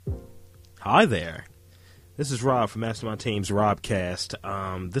Hi there. This is Rob from Mastermind Team's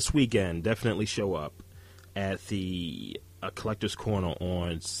Robcast. This weekend, definitely show up at the Collector's Corner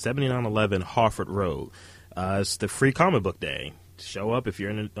on 7911 Harford Road. It's the free comic book day. Show up if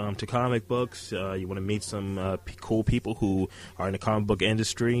you're into comic books. You want to meet some cool people who are in the comic book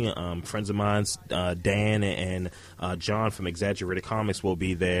industry. Friends of mine, Dan and John from Exaggerated Comics will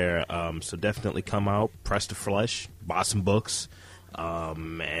be there. So definitely come out, press the flesh, buy some books.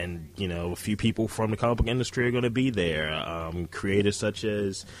 And, you know, a few people from the comic book industry are going to be there. Creators such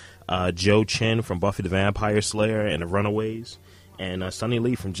as Joe Chen from Buffy the Vampire Slayer and the Runaways, and Sonny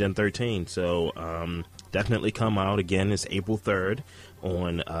Lee from Gen 13. So definitely come out. Again, it's April 3rd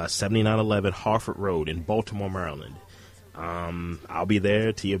on 7911 Harford Road in Baltimore, Maryland. I'll be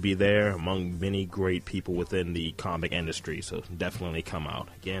there. Tia will be there, among many great people within the comic industry. So definitely come out.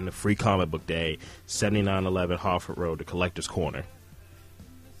 Again, the free comic book day, 7911 Harford Road, the Collector's Corner.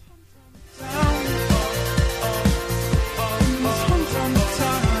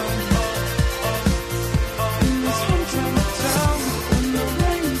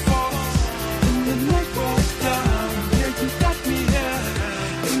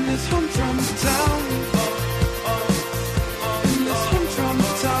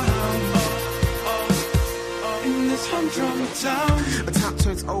 A time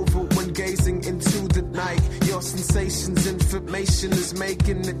turns over when gazing into the night. Your sensations, information is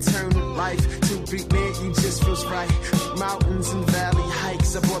making it turn to life. To be near you just feels right. Mountains and valley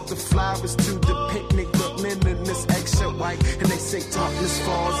hikes. I brought the flowers to the picnic, but linen is extra white. And they say darkness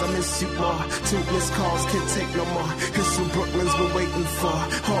falls. I miss you more. Two missed calls, can't take no more. Here's who Brooklyn's been waiting for.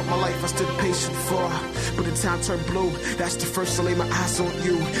 All my life I stood patient for. But the town turned blue. That's the first to lay my eyes on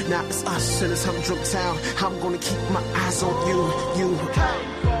you. Now it's us in this humdrum town. I'm gonna keep my eyes on you.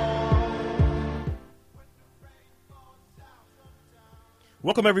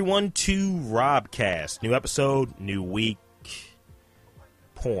 Welcome everyone to Robcast. New episode, new week.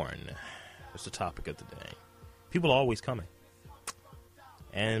 Porn. That's the topic of the day. People are always coming.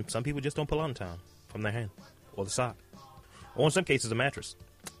 And some people just don't pull out in time from their hand. Or the sock. Or in some cases a mattress.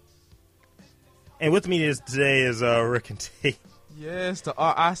 And with me today is Rick and T. Yes, the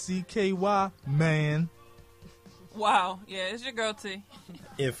R-I-C-K-Y, man. Wow, yeah, it's your girl T.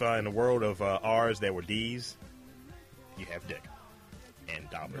 If in the world of R's there were D's, you have Dick and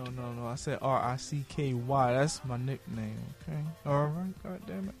Dobert. No, I said R-I-C-K-Y. That's my nickname, okay? All right, God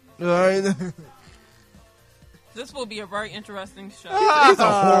damn it. All right. This will be a very interesting show. He's a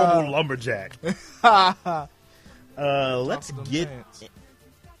horrible lumberjack. Let's get...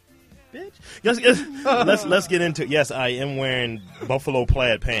 Bitch. Let's get into it. Yes, I am wearing buffalo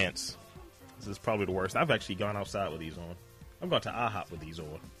plaid pants. This is probably the worst. I've actually gone outside with these on. I'm going to IHOP with these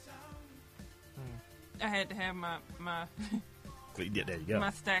on. I had to have my Yeah, there you go.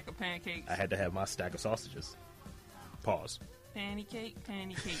 my stack of pancakes. I had to have my stack of sausages. Pause. Patty cake,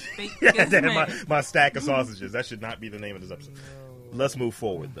 baked Yeah, I had to man. have my stack of sausages. That should not be the name of this episode. No. Let's move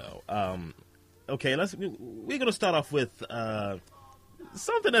forward, though. Okay, we're going to start off with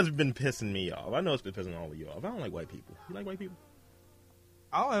something that's been pissing me off. I know it's been pissing all of you off. I don't like white people. You like white people?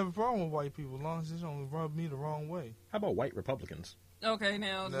 I don't have a problem with white people as long as it don't rub me the wrong way. How about white Republicans? Okay,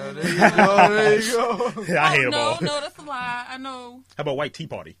 now. No, there you go. I hate them all. No, that's a lie. I know. How about white Tea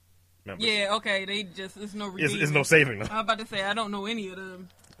Party members? Yeah, okay, they just, it's no redeeming. It's no saving them. I was about to say, I don't know any of them.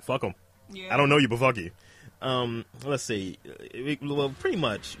 Fuck them. Yeah. I don't know you, but fuck you. Let's see. Well, pretty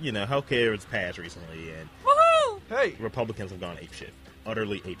much, you know, healthcare has passed recently, and Woohoo! Hey. Republicans have gone apeshit.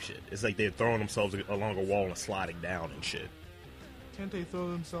 Utterly apeshit. It's like they're throwing themselves along a wall and sliding down and shit. Can't they throw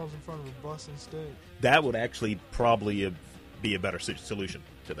themselves in front of a bus instead? That would actually probably be a better solution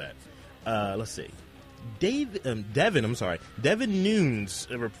to that. Let's see. Devin Nunes,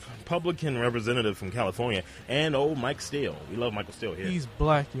 a Republican representative from California, and old Mike Steele. We love Michael Steele here. He's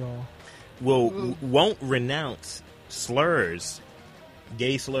black, y'all. Won't renounce slurs,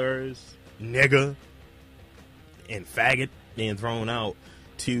 gay slurs, nigger, and faggot being thrown out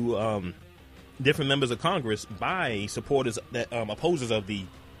to different members of Congress by supporters that opposers of the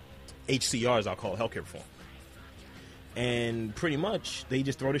HCR, as I'll call it, healthcare reform. And pretty much they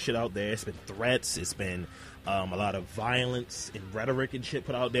just throw this shit out there. It's been threats. It's been a lot of violence and rhetoric and shit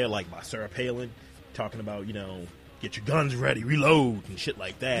put out there, like by Sarah Palin, talking about, you know, get your guns ready, reload, and shit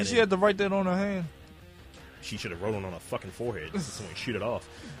like that. And she had to write that on her hand. She should have wrote it on her fucking forehead so we shoot it off.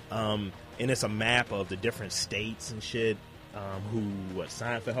 And it's a map of the different states and shit who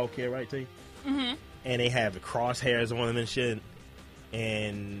signed for healthcare, right, T? Mm-hmm. And they have the crosshairs on them and shit.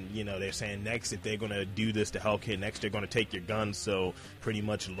 And, you know, they're saying next, if they're going to do this to healthcare, next they're going to take your guns, so pretty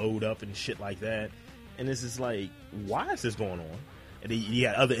much load up and shit like that. And this is like, why is this going on? And then you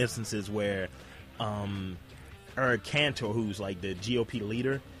got other instances where Eric Cantor, who's like the GOP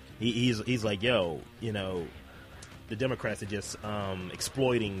leader, he's like, yo, you know, the Democrats are just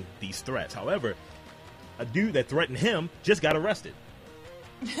exploiting these threats. However, a dude that threatened him just got arrested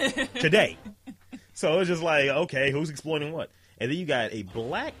today. So it's just like, okay, who's exploiting what? And then you got a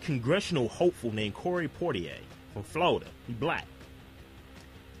black congressional hopeful named Corey Portier from Florida. He's black.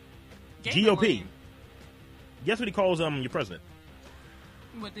 GOP. Guess what he calls your president?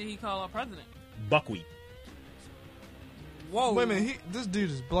 What did he call our president? Buckwheat. Whoa. Wait a minute, this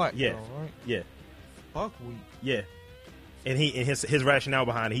dude is black, Yeah. though, right? Yeah. Buckwheat. Yeah. And his rationale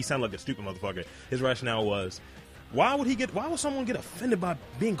behind it, he sounded like a stupid motherfucker. His rationale was, why would someone get offended by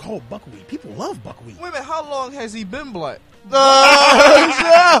being called buckwheat? People love buckwheat. Wait a minute, how long has he been black?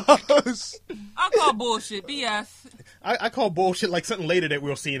 I call bullshit. BS. I call bullshit like something later that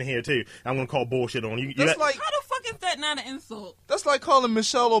we'll see in here too. I'm gonna call bullshit on you. That's like, how the fuck is that not an insult? That's like calling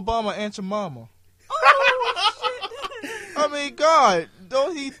Michelle Obama Aunt your mama. Oh shit. I mean, God,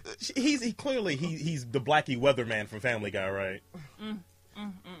 don't he? He's the Blackie weatherman from Family Guy, right?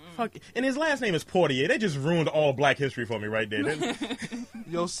 Fuck. And his last name is Portier. They just ruined all black history for me right there.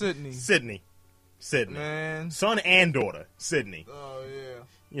 Yo, Sydney. Man. Son and daughter, Sydney. Oh yeah.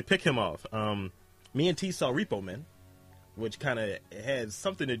 You pick him off. Me and T saw Repo Man, which kind of has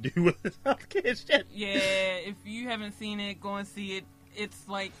something to do with healthcare shit. Yeah, if you haven't seen it, go and see it. It's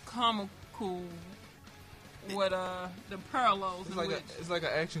like comical. What the parallels? It's like an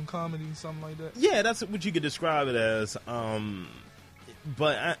action comedy, something like that. Yeah, that's what you could describe it as.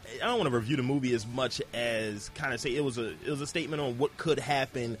 But I don't want to review the movie as much as kind of say it was a statement on what could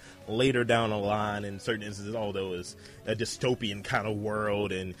happen later down the line in certain instances. Although it's a dystopian kind of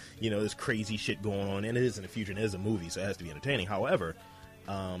world, and you know there's crazy shit going on, and it is in the future, and it is a movie, so it has to be entertaining. However,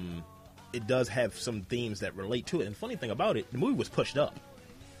 it does have some themes that relate to it. And the funny thing about it, the movie was pushed up.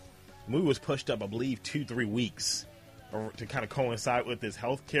 The movie was pushed up, I believe, 2-3 weeks, or to kind of coincide with this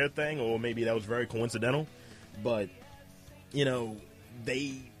healthcare thing, or maybe that was very coincidental. But you know,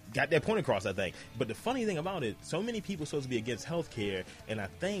 they got their point across, I think. But the funny thing about it, so many people supposed to be against healthcare, and I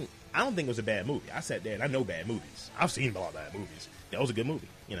don't think it was a bad movie. I sat there and I know bad movies. I've seen a lot of bad movies. That was a good movie,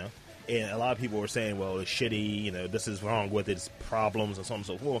 you know. And a lot of people were saying, well, it's shitty, you know, this is wrong with its problems and so on and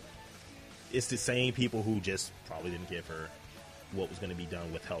so forth. It's the same people who just probably didn't care for what was going to be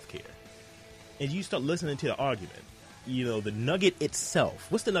done with healthcare. And you start listening to the argument, you know, the nugget itself.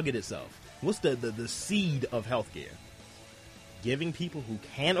 What's the nugget itself? What's the seed of healthcare? Giving people who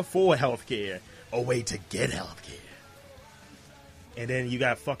can't afford healthcare a way to get healthcare. And then you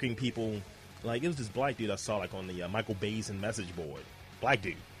got fucking people, like, it was this black dude I saw, like, on the Michael Basin message board. Black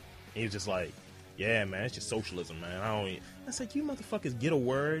dude. And he was just like, yeah, man, it's just socialism, man. I said, you motherfuckers get a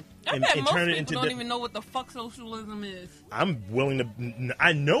word and turn it into... Most people don't even know what the fuck socialism is. I'm willing to...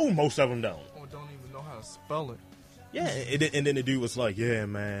 I know most of them don't. Or don't even know how to spell it. Yeah, and then the dude was like, yeah,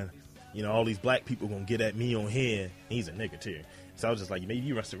 man, you know, all these black people gonna get at me on here. And he's a nigga, too. So I was just like, maybe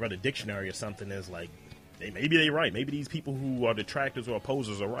you must have read a dictionary or something that's like, maybe they're right. Maybe these people who are detractors or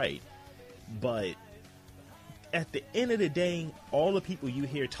opposers are right. But at the end of the day, all the people you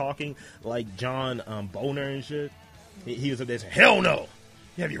hear talking, like John Boner and shit, he was up there saying, hell no.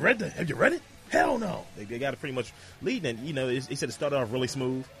 Have you read it? Hell no. They got to pretty much lead. And, you know, he said it started off really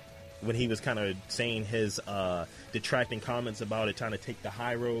smooth when he was kind of saying his detracting comments about it, trying to take the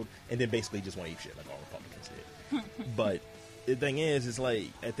high road, and then basically just want to eat shit like all Republicans did. But the thing is like,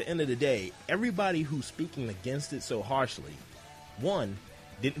 at the end of the day, everybody who's speaking against it so harshly, one,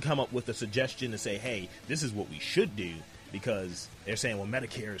 didn't come up with a suggestion to say, hey, this is what we should do, because they're saying, well,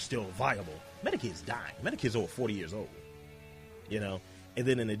 Medicare is still viable. Medicare is dying. Medicare is over 40 years old. You know? And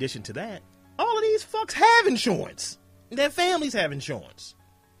then in addition to that, all of these fucks have insurance. Their families have insurance.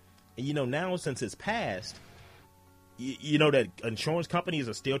 And you know, now since it's passed, you know that insurance companies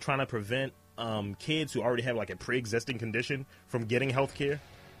are still trying to prevent kids who already have like a pre-existing condition from getting health care.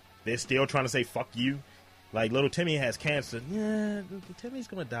 They're still trying to say, fuck you. Like, little Timmy has cancer. Yeah, Timmy's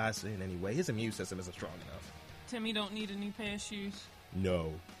going to die soon anyway. His immune system isn't strong enough. Timmy don't need a new pair of shoes.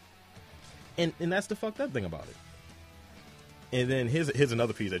 No. And that's the fucked up thing about it. And then here's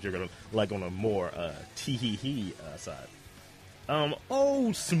another piece that you're going to like on a more tee-hee-hee side.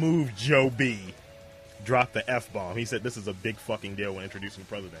 Smooth Joe B dropped the F-bomb. He said this is a big fucking deal when introducing the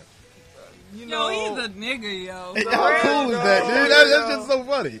president. You know, he's a nigga, yo. How cool is that, dude? That's just so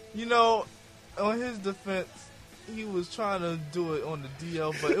funny. You know, on his defense, he was trying to do it on the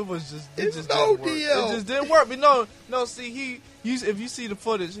DL, but it was just it just no didn't work. DL. It just didn't work. But no. See, if you see the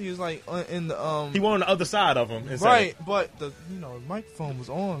footage, he was like in the He went on the other side of him. And right, said, but the microphone was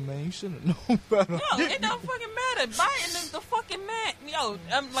on, man. You should have known better. Yo, it don't fucking matter. Biden is the fucking man. Yo,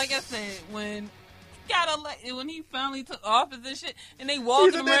 like I said, when he finally took office and shit, and they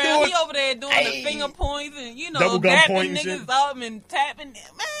walking He's there around, doing- he over there doing the finger points and Double gun dapping pointing niggas shit. up and tapping.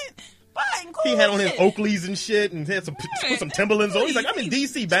 Man, Biden cool. he had on as his shit. Oakleys and shit, and had put some Timberlands on. He's like, I'm in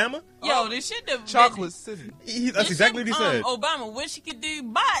D.C., Bama. Yo, this shit that Chocolate City. That's exactly what he said. Obama wish he could do.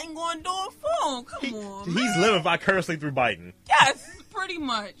 Biden going to do it for him. Come on, man. He's living vicariously through Biden. Yes, pretty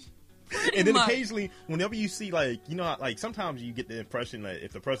much. And then much. occasionally, whenever you see, sometimes you get the impression that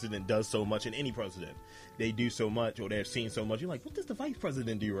if the president does so much, and any president, they do so much or they've seen so much, you're like, what does the vice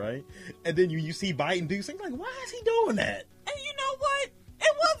president do, right? And then you see Biden do something, like, why is he doing that? And you know what?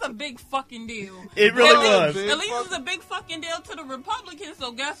 It was a big fucking deal. It really was. At least it was a big fucking deal to the Republicans,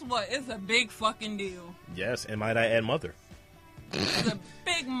 so guess what? It's a big fucking deal. Yes, and might I add mother. It's a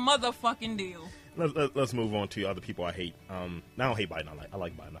big motherfucking deal. Let's move on to other people I hate. I don't hate Biden. I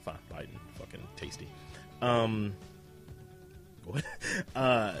like Biden. I find Biden fucking tasty.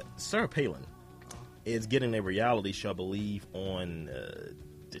 Sarah Palin is getting a reality show, I believe, on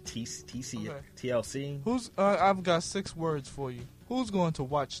the TLC. I've got 6 words for you. Who's going to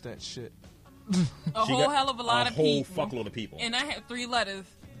watch that shit? A whole hell of a lot of people. A whole fuckload of people. And I have 3 letters.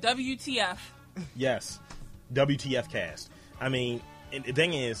 WTF. Yes. WTF cast. I mean, and the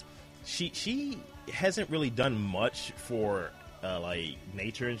thing is, she hasn't really done much for like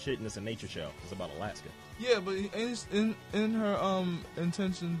nature and shit, and it's a nature show. It's about Alaska. Yeah, but in her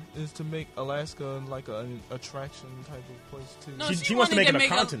intention is to make Alaska like an attraction type of place too. No, She wants to make it a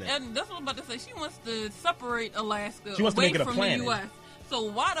continent. That's what I'm about to say. She wants to separate Alaska She wants to away make it a from planet. the U.S. So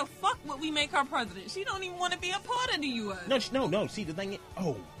why the fuck would we make her president? She don't even want to be a part of the U.S. No. See, the thing is,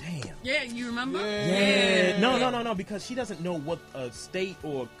 oh, damn. Yeah, you remember? Yeah. No, because she doesn't know what a state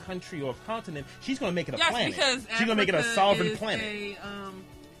or country or continent. She's going to make it a planet. Because she's going to make it a Africa sovereign is planet.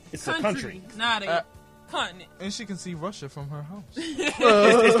 It's country, a country. not a continent. And she can see Russia from her house.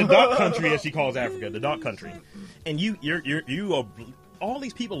 It's the dark country, as she calls Africa, the dark country. And you are all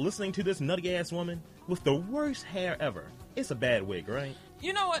these people listening to this nutty ass woman with the worst hair ever. It's a bad wig, right?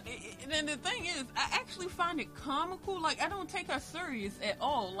 You know what? And the thing is, I actually find it comical. Like, I don't take her serious at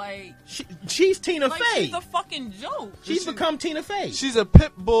all. Like, she's Tina like Fey. she's a fucking joke. She's become Tina Fey. She's a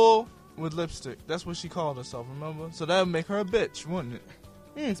pit bull with lipstick. That's what she called herself, remember? So that would make her a bitch, wouldn't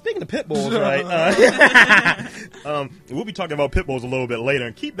it? Speaking of pit bulls, right? We'll be talking about pit bulls a little bit later,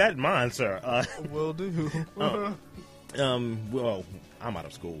 and keep that in mind, sir. Will do. Well, I'm out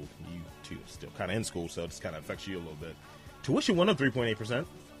of school. You two are still kind of in school, so this kind of affects you a little bit. Tuition went up 3.8%.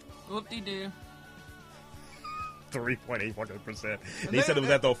 Whoop-de-doo. 3.8%. They said it was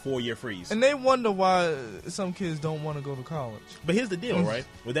after a 4-year freeze. And they wonder why some kids don't want to go to college. But here's the deal, right?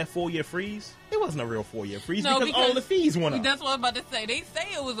 With that 4-year freeze, it wasn't a real 4-year freeze No, because all the fees went up. That's what I'm about to say. They say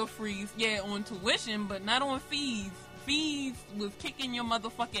it was a freeze, on tuition, but not on fees. Fees was kicking your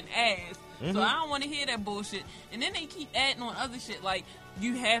motherfucking ass. So I don't want to hear that bullshit. And then they keep adding on other shit like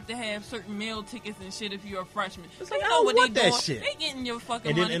you have to have certain meal tickets and shit if you're a freshman. It's You like, I know don't what want they that doing. shit. They getting your fucking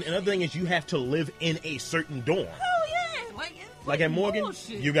And then money. and another thing is you have to live in a certain dorm. Hell yeah. It's Like at Morgan,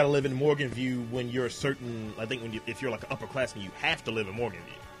 bullshit. you got to live in Morgan View when you're a certain. I think if you're like an upperclassman, you have to live in Morgan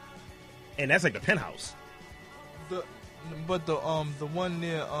View, and that's like the penthouse. But the one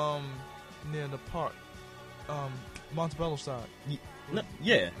near the park, Montebello side.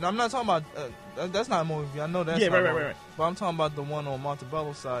 Yeah. No, I'm not talking about. That's not Morgan View. I know that's right. But I'm talking about the one on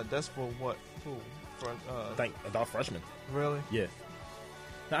Montebello side. That's for what? Who? For, I think adult freshmen. Really? Yeah.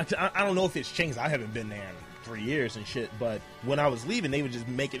 Now, I don't know if it's changed. I haven't been there in 3 years and shit. But when I was leaving, they would just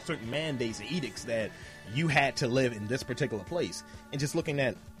make it certain mandates and edicts that you had to live in this particular place. And just looking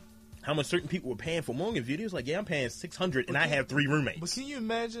at how much certain people were paying for Morgan View, it was like, yeah, I'm paying $600 and I have 3 roommates. But can you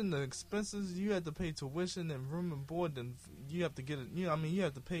imagine the expenses? You had to pay tuition and room and board, and you have to get it. You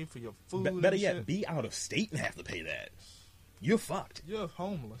have to pay for your food. Better and yet, shit. be out of state and have to pay that. You're fucked. You're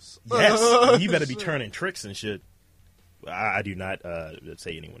homeless. Yes, you better be turning tricks and shit. I do not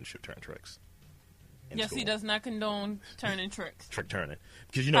say anyone should turn tricks. Yes, he does not condone turning tricks. Trick turning,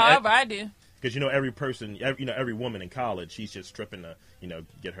 because However, I do. Because every person, every woman in college, she's just stripping to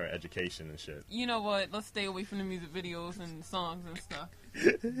get her education and shit. You know what? Let's stay away from the music videos and songs and stuff.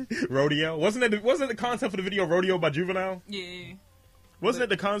 Rodeo wasn't the concept for the video Rodeo by Juvenile? Yeah. Wasn't it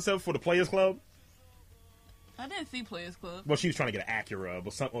the concept for the Players Club? I didn't see Players Club. Well, she was trying to get an Acura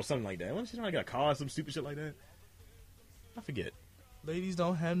or something like that. Wasn't she trying to get a car or some stupid shit like that? I forget. Ladies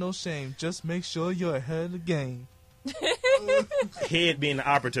don't have no shame. Just make sure you're ahead of the game. Head being the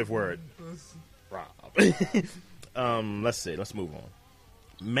operative word. Rob. Let's see. Let's move on.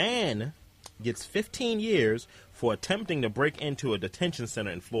 Man gets 15 years for attempting to break into a detention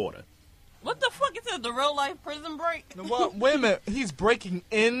center in Florida. What the fuck is this? The real life prison break? No, what? Wait a minute. He's breaking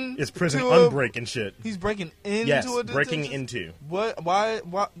in. It's prison unbreaking shit. He's breaking into Yes, a detention. breaking into. What? Why?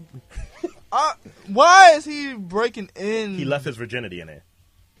 Why is he breaking in? He left his virginity in there.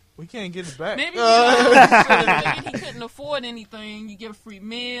 We can't get it back. Maybe he couldn't afford anything. You get a free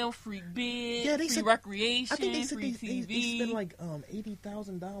meal, free bed, free recreation, free TV. They spend like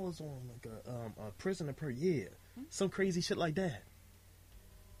 $80,000 on like a prisoner per year, some crazy shit like that.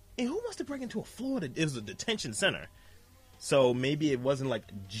 And who wants to break into a Florida? It was a detention center, so maybe it wasn't like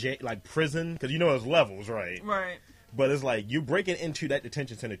prison because you know there's levels, right? Right. But it's like you're breaking into that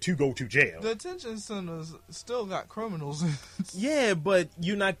detention center to go to jail. The detention centers still got criminals. Yeah, but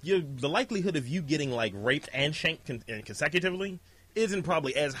the likelihood of you getting like raped and shanked consecutively isn't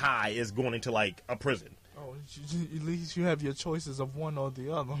probably as high as going into like a prison. Oh, at least you have your choices of one or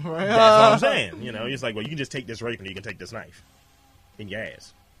the other, right? That's what I'm saying. You know, it's like, well, you can just take this rape and you can take this knife in your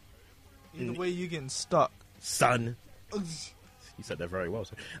ass. Either way, you're getting stuck, son. You said that very well,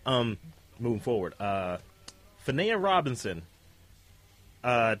 sir. Moving forward, Finea Robinson,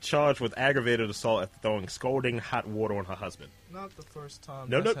 charged with aggravated assault after throwing scalding hot water on her husband. Not the first time.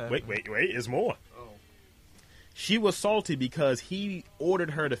 No, happened. wait, there's more. Oh. She was salty because he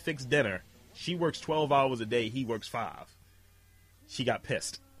ordered her to fix dinner. She works 12 hours a day. He works 5. She got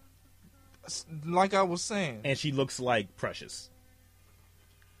pissed. Like I was saying. And she looks like Precious.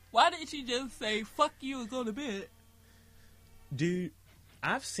 Why didn't she just say, fuck you and go to bed? Dude,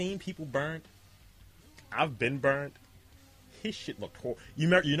 I've seen people burnt. I've been burnt. His shit looked horrible.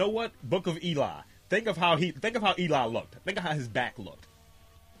 You know what? Book of Eli. Think of how Eli looked. Think of how his back looked.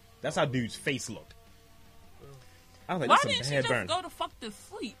 That's how dude's face looked. I was like, why that's didn't some she bad just burn. go to fuck to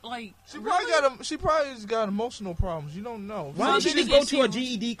sleep? Like, She probably just got emotional problems. You don't know. Why didn't she just go to a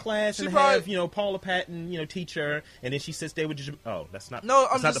GED class and have Paula Patton teach her, and then she sits there with just that's not I'm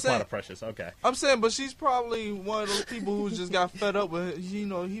that's not just the saying, plot of Precious. Okay, I'm saying, but she's probably one of those people who just got fed up with it.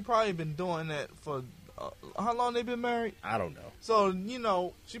 He probably been doing that for how long they been married? I don't know. So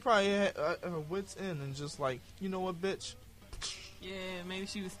she probably had her wits in and just like, you know what, bitch. Yeah, maybe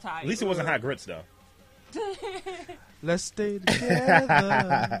she was tired. At least it wasn't hot grits though. Let's stay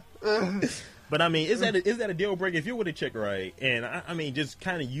together. But I mean, is that a deal breaker if you're with a chick, right? And I mean, just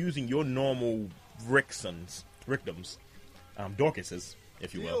kind of using your normal victims, Dorcases,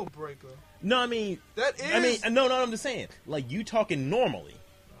 if you will. Deal breaker. No, I mean that is. I mean, no, I'm just saying, like you talking normally.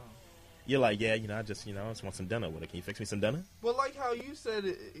 You're like, yeah, I just want some dinner with her. Can you fix me some dinner? Well, like how you said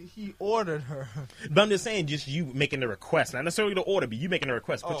it, he ordered her. But I'm just saying, just you making the request, not necessarily the order, but you making the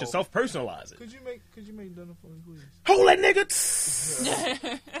request. Put yourself, personalize it. Could you make dinner for me, please? Hold that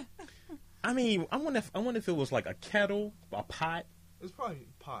nigga. I mean, I wonder if it was like a kettle, a pot. It's probably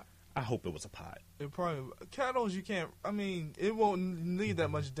a pot. I hope it was a pot. It probably kettles. You can't. I mean, it won't need that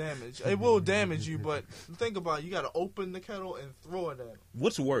much damage. It will damage you, but think about it. You got to open the kettle and throw it at him.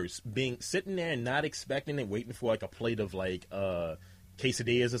 What's worse, sitting there and not expecting it, waiting for like a plate of like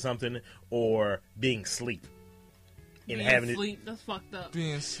quesadillas or something, or being asleep and having sleep? That's fucked up.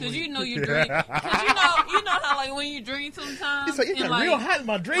 Being asleep. Because you drink. Because you know how like when you drink sometimes. It's like real hot in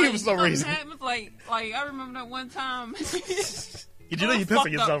my dream for some reason. Happens, like I remember that one time. You know you're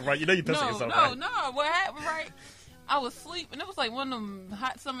pissing yourself, right? You know you're pissing yourself, right? No. What happened, right? I was asleep, and it was like one of them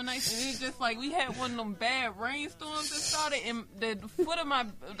hot summer nights, and it was just like we had one of them bad rainstorms that started, and the foot of my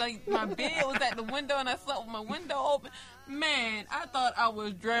bed was at the window, and I slept with my window open. Man, I thought I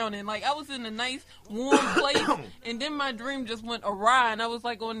was drowning. Like, I was in a nice, warm place, and then my dream just went awry, and I was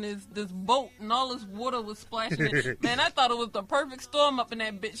like on this boat, and all this water was splashing in. Man, I thought it was the perfect storm up in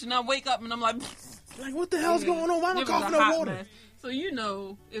that bitch, and I wake up, and I'm like, what the hell's going on? Why am I coughing up water? Mess. So,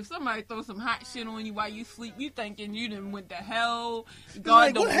 if somebody throws some hot shit on you while you sleep, you thinking you done went to hell,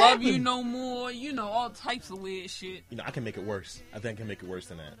 God don't love you no more, all types of weird shit. I can make it worse. I think I can make it worse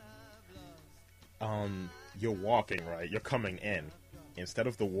than that. You're walking, right? You're coming in. Instead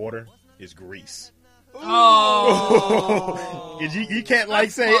of the water, is grease. Oh. you can't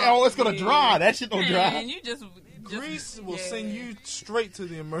say, it's going to dry. That shit don't dry. And you just grease will send you straight to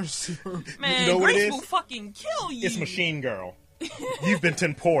the emergency room. Man, you know grease will fucking kill you. It's Machine Girl. You've been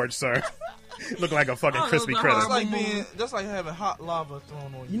tempored, sir. Look like a fucking crispy critter. That's like having hot lava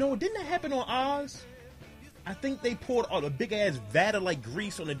thrown on you. Didn't that happen on Oz? I think they poured a big ass vat of like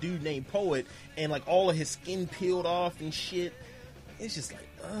grease on a dude named Poet, and like all of his skin peeled off and shit. It's just like,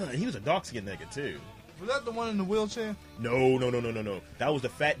 he was a dark skinned nigga too. Was that the one in the wheelchair? No. That was the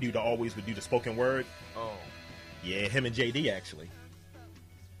fat dude that always would do the spoken word. Oh. Yeah, him and JD actually.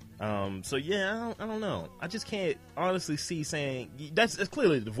 So yeah, I don't know. I just can't honestly see saying that's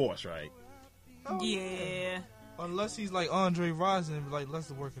clearly a divorce, right? Oh, Yeah. Unless he's like Andre Rison and be like, let's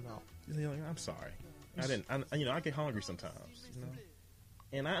work it out. I'm sorry. I get hungry sometimes, you know.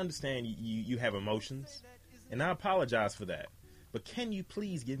 And I understand you have emotions, and I apologize for that. But can you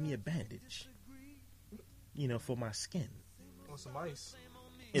please give me a bandage, you know, for my skin? Or some ice.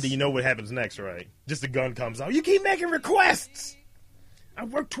 And then you know what happens next, right? Just the gun comes out. You keep making requests. I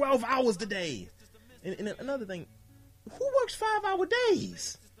worked 12 hours today. And another thing, who works 5-hour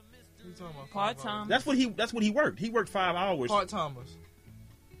days? What are you talking about? Part-time. That's what he worked. He worked 5 hours. Part-timers.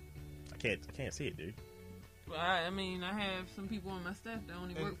 I can't see it, dude. Well, I mean, I have some people on my staff that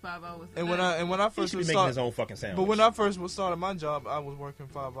only work 5 hours. And when I He first should be was making his own fucking sandwich. but when I first started my job, I was working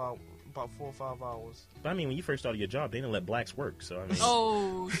 5 hours, about 4 or 5 hours. But I mean, when you first started your job, they didn't let blacks work. So I mean,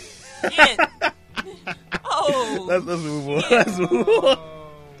 Oh shit! Oh. let's move on. Yeah. Let's move on.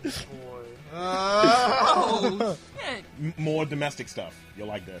 Boy. Oh shit! More domestic stuff. You'll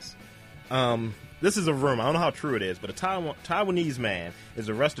like this. This is a rumor. I don't know how true it is, but a Taiwanese man is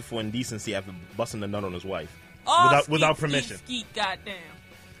arrested for indecency after busting the nut on his wife without permission. Skeet,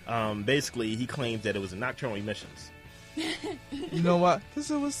 goddamn. Basically, he claims that it was nocturnal emissions. You know what? Because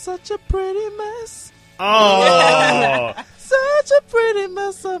it was such a pretty mess. Oh, Such a pretty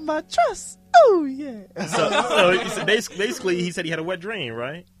mess of my trust. Oh, yeah. so basically, he said he had a wet dream,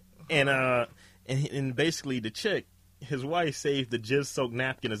 right? And basically, the chick, his wife, saved the jizz-soaked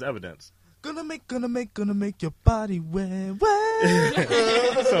napkin as evidence. Gonna make your body wet.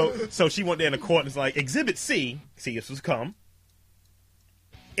 So she went there in the court and was like, Exhibit C, see this was come,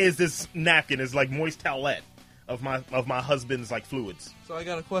 is this napkin is like moist towelette of my husband's like fluids. So I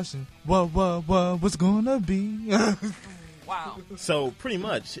got a question. What's gonna be? Wow. So pretty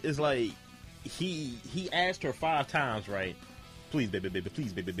much it's like he asked her 5 times, right? Please, baby,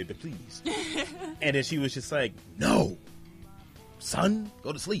 please, baby, please. And then she was just like, no, son,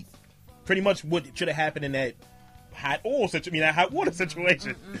 go to sleep. Pretty much what should have happened in that hot water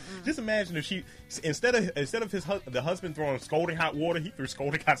situation. Just imagine if she instead of the husband throwing scalding hot water, he threw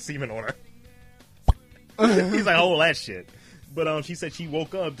scalding hot semen on her. He's like, oh, that shit. But she said she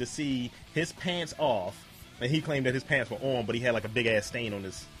woke up to see his pants off, and he claimed that his pants were on, but he had like a big ass stain on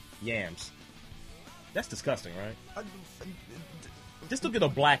his yams. That's disgusting, right? Just look at a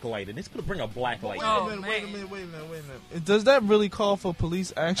black light, and just bring a black light. Wait a minute. Does that really call for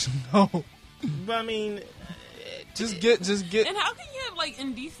police action? No. But I mean, just get. And how can you have like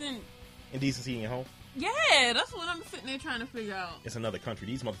indecency in your home? Yeah, that's what I'm sitting there trying to figure out. It's another country.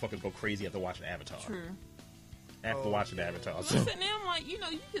 These motherfuckers go crazy after watching Avatar. True. After watching Avatar. I'm sitting there, I'm like, you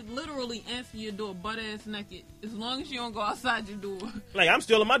could literally answer your door butt ass naked as long as you don't go outside your door. Like, I'm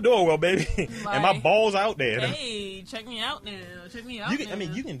still in my doorwell, baby, like, and my balls out there. Hey, check me out now. Check me out.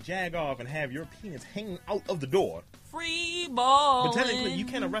 You can jag off and have your penis hanging out of the door. Free ball. But technically, you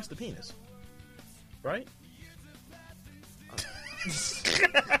can't arrest the penis, right?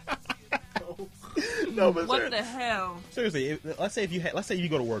 No, but what the hell? Seriously, let's say you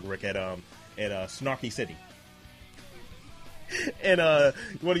go to work, Rick, at Snarky City, and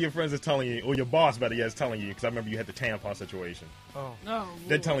one of your friends is telling you, or your boss, better yet, is telling you, because I remember you had the tampon situation. Oh. No.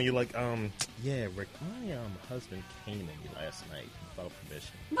 They're telling you like, yeah, Rick, my husband came on me last night without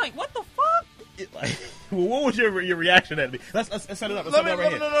permission. Like, what the fuck? Well, what was your reaction at me? Let's set it up.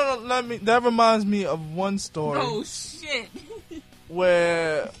 No. That reminds me of one story. Oh shit.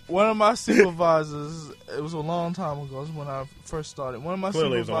 Where one of my supervisors, it was a long time ago. It was when I first started. One of my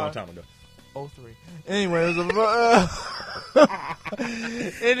Clearly, supervisors, it was a long time ago. 03. Anyway,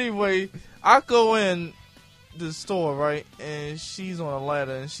 anyway, I go in the store, right, and she's on a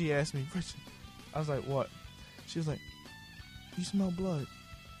ladder, and she asked me, Richard. I was like, what? She was like, you smell blood.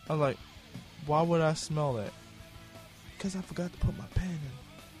 I was like, why would I smell that? Because I forgot to put my pen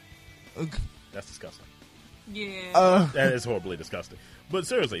in. That's disgusting. Yeah. That is horribly disgusting. But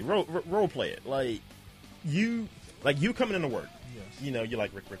seriously, role play it. Like you coming into work. Yes. You know, you're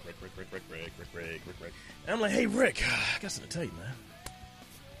like Rick. And I'm like, hey Rick, I got something to tell you, man.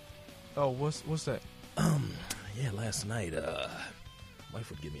 Oh, what's that? Yeah, last night, wife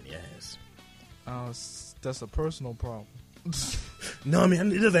would give me in the ass. That's a personal problem. No, I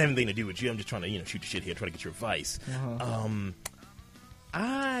mean, it doesn't have anything to do with you. I'm just trying to, shoot the shit here, try to get your advice. Uh-huh.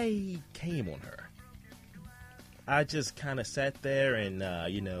 I came on her. I just kind of sat there and,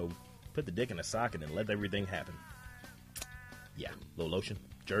 put the dick in a socket and let everything happen. Yeah, little lotion,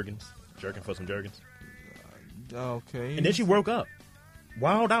 jerking for some Jergens. Okay. And then she woke up.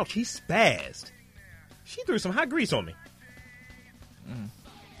 Wild out. She spazzed. She threw some hot grease on me.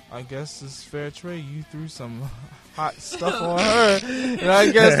 I guess it's fair trade. You threw some hot stuff on her, and I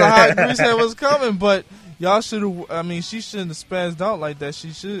guess the hot grease head was coming. But y'all should have. I mean, she shouldn't have spazzed out like that.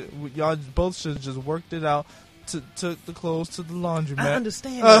 Y'all both should have just worked it out. Took the clothes to the laundromat. I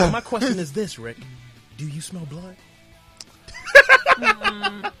understand. But my question is this, Rick: do you smell blood?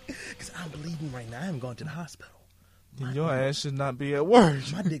 Because I'm bleeding right now. I haven't gone to the hospital. Then your ass should not be at work.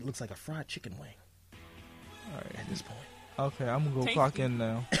 My dick looks like a fried chicken wing. All right. At this point. Okay, I'm gonna go clock in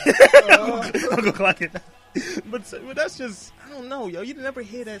now. I'm gonna clock it. But that's just, I don't know, yo. You never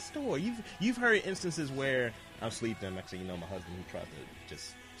hear that story. You've heard instances where I'm sleeping, and next thing you know, my husband he tried to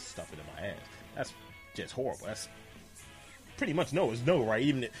just stuff it in my ass. That's just horrible. That's pretty much no is no, right?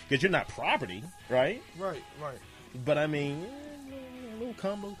 Even because you're not property, right? Right. But I mean, a little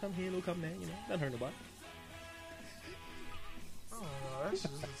come here, a little come there. You know, doesn't hurt nobody. I don't know. That's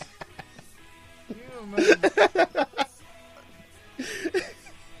just. Man.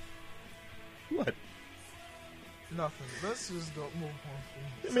 What? Nothing. Let's just go move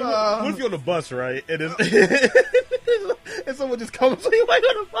on. I mean, what if you're on the bus, right? And, and someone just comes to you like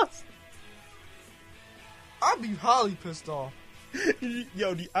on the bus. I'd be highly pissed off.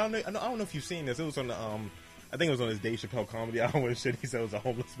 Yo, I don't know if you've seen this. It was on the I think it was on his Dave Chappelle comedy hour and shit. He said it was a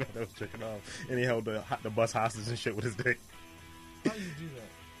homeless man that was jerking off, and he held the bus hostage and shit with his dick. How do you do that?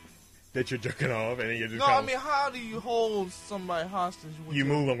 That you're jerking off, and then you're just no. I mean, how do you hold somebody hostage? With you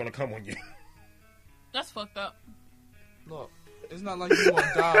move, I'm gonna come on you. That's fucked up. Look, it's not like you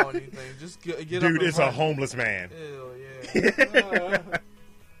gonna die or anything. Just get Dude, up. Dude, it's a homeless man. Ew, yeah.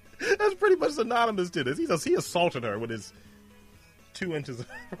 That's pretty much synonymous to this. He assaulted her with his 2 inches of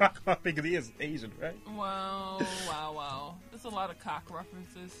rock because he is Asian, right? Wow. There's a lot of cock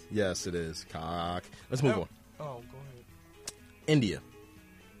references. Yes, it is. Cock. Let's move on. Oh, go ahead. India.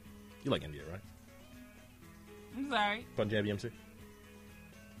 You like India, right? I'm sorry. Punjabi MC.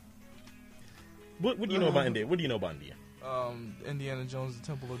 What do you know about India? What do you know about India? Indiana Jones, the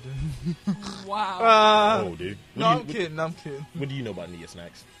Temple of Doom. Wow. Oh, dude. I'm kidding. What do you know about India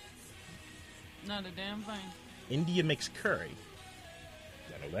snacks? Not a damn thing. India makes curry.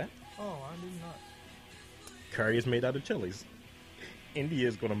 Did I know that? Oh, I did not. Curry is made out of chilies. India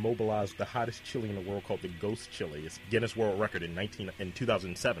is going to mobilize the hottest chili in the world called the Ghost Chili. It's Guinness World Record in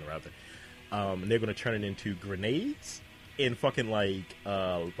 2007, rather. And they're going to turn it into grenades and fucking like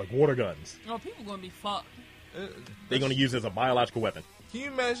water guns. Oh, people going to be fucked. They're going to use it as a biological weapon. Can you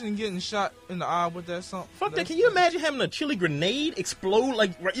imagine getting shot in the eye with that something? Fuck that. Can you imagine having a chili grenade explode?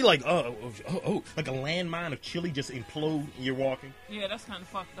 You're like, like a landmine of chili just implode and you're walking? Yeah, that's kind of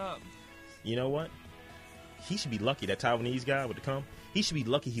fucked up. You know what? He should be lucky, that Taiwanese guy with the cum. He should be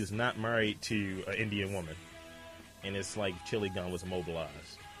lucky he was not married to an Indian woman. And it's like chili gun was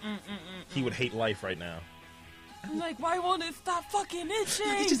immobilized. He would hate life right now. I'm like, why won't it stop fucking itching?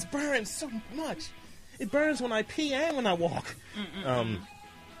 It just burns so much. It burns when I pee and when I walk.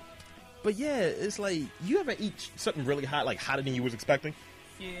 But yeah, it's like, you ever eat something really hot, like hotter than you was expecting?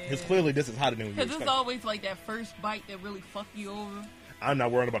 Yeah. Because clearly this is hotter than you were expecting. Because it's always like that first bite that really fuck you over. I'm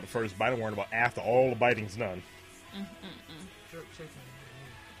not worried about the first bite. I'm worried about after all the biting's done. Jerk chicken.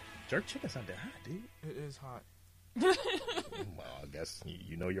 Jerk chicken's not that hot, dude. It is hot. Well, I guess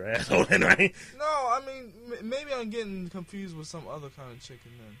you know your asshole then, right? No, I mean, maybe I'm getting confused with some other kind of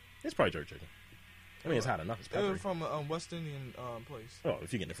chicken then. It's probably jerk chicken. I mean, it's hot enough. It's peppery. From a West Indian place. Oh,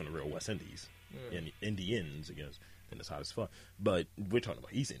 if you're getting it from the real West Indies. Yeah. And Indians, I guess, then it's hot as fuck. But we're talking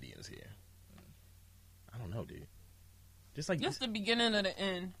about East Indians here. I don't know, dude. Just the beginning of the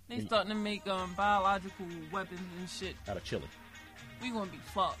end. They starting to make biological weapons and shit. Out of chili. We gonna be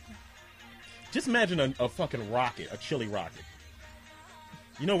fucked. Just imagine a fucking rocket, a chili rocket.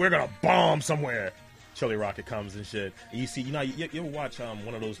 You know we're gonna bomb somewhere. Chili rocket comes and shit. And you see, you ever watch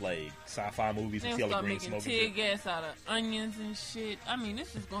one of those like sci-fi movies and see all the green smoke? Tear gas out of onions and shit. I mean,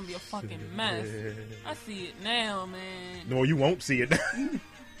 this is gonna be a fucking mess. I see it now, man. No, you won't see it.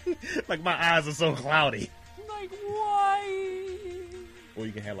 Like my eyes are so cloudy. Like why? Or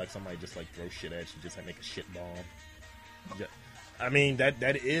you can have like somebody just like throw shit at you, just like make a shit bomb. I mean that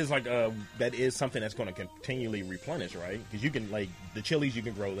is like that is something that's going to continually replenish, right? Because you can like the chilies, you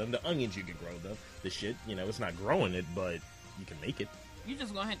can grow them, the onions, you can grow them. The shit, it's not growing it, but you can make it. You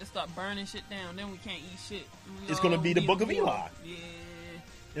just gonna have to start burning shit down. Then we can't eat shit. It's gonna be the Book of Eli. Yeah.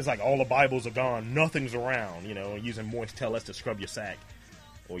 It's like all the Bibles are gone, nothing's around. Using moist tellus to scrub your sack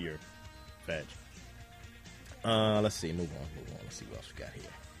or your veg. Let's see. Move on. Let's see what else we got here.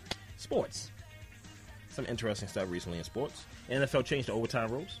 Sports. Some interesting stuff recently in sports. NFL changed the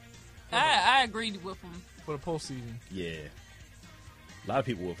overtime rules. I agreed with him. For the postseason. Yeah. A lot of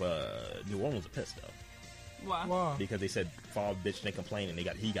people with New Orleans are pissed, though. Why? Wow. because they said Favre bitched and complained, and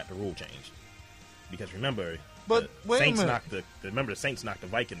he got the rule changed. Because remember, But the wait a Saints minute. the Saints knocked the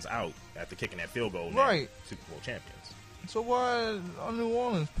Vikings out after kicking that field goal. And Right. Super Bowl champions. So why are New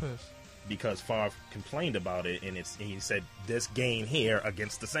Orleans pissed? Because Favre complained about it, and he said this game here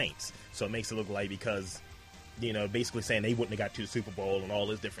against the Saints. So it makes it look like because, basically saying they wouldn't have got to the Super Bowl and all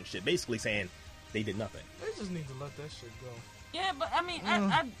this different shit. Basically saying they did nothing. They just need to let that shit go. Yeah, but I mean,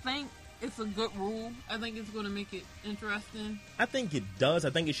 I think it's a good rule. I think it's going to make it interesting. I think it does. I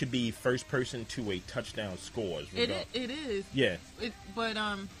think it should be first person to a touchdown scores. It is. Yeah. But But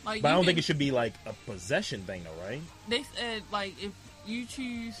I don't think it should be like a possession thing, though, right? They said like if you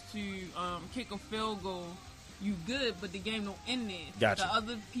choose to kick a field goal, you good, but the game don't end there. Gotcha. The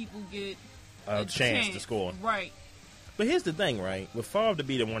other people get A chance to score. Right. But here's the thing, right? With Favre to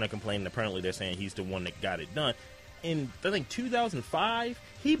be the one that complained, apparently they're saying he's the one that got it done. In, I think, 2005,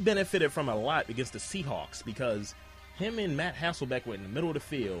 he benefited from a lot against the Seahawks because him and Matt Hasselbeck were in the middle of the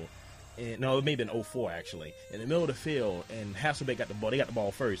field. It may have been 2004, actually. In the middle of the field, and Hasselbeck got the ball. They got the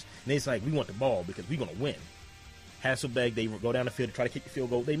ball first. And it's like, we want the ball because we're going to win. Hasselbeck, they go down the field to try to kick the field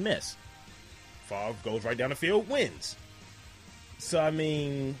goal. They miss. Favre goes right down the field, wins. So, I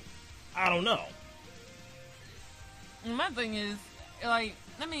mean, I don't know. My thing is, like,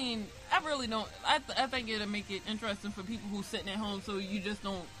 I mean, I really don't. I think it'll make it interesting for people who's sitting at home, so you just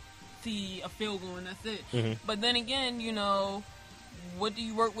don't see a field goal and that's it. Mm-hmm. But then again, what do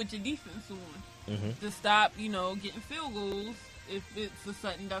you work with your defense on Mm-hmm. to stop, getting field goals if it's a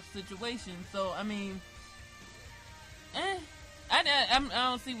sudden death situation? So I mean, I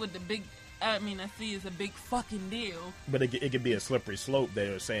don't see what the big. I mean, I see it's a big fucking deal. But it could be a slippery slope.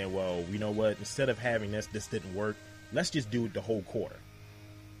 They're saying, well, you know what? Instead of having this didn't work. Let's just do it the whole quarter.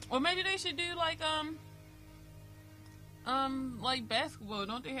 Or maybe they should do like basketball.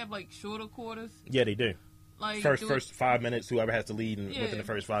 Don't they have like shorter quarters? Yeah, they do. Like First 5 minutes, whoever has to lead within the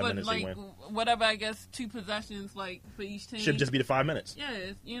first 5 minutes, like, they win. Whatever, I guess 2 possessions like for each team. Should just be the 5 minutes.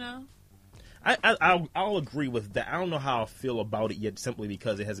 Yeah, I'll agree with that. I don't know how I feel about it yet, simply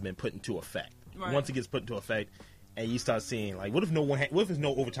because it hasn't been put into effect. Right. Once it gets put into effect, and you start seeing like, what if there's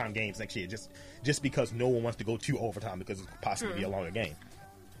no overtime games next year? Just because no one wants to go to overtime because it could possibly be a longer game.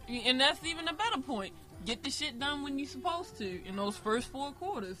 And that's even a better point. Get the shit done when you're supposed to in those first 4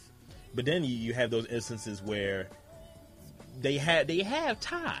 quarters. But then you have those instances where they have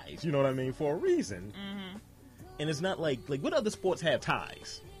ties. You know what I mean, for a reason. Mm-hmm. And it's not like what other sports have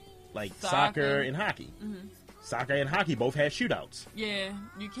ties? Like Soccer. soccer and hockey. Mm-hmm. Soccer and hockey both had shootouts. Yeah,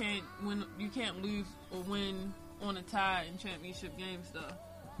 you can't lose or win on a tie in championship games though.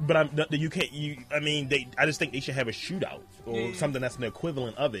 But I just think they should have a shootout or something that's an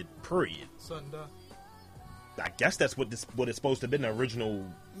equivalent of it. Period. Sudden death. I guess that's what it's supposed to be, the original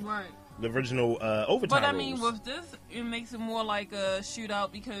overtime. But I rules. mean, with this, it makes it more like a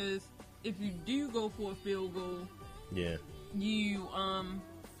shootout because if you do go for a field goal, yeah, you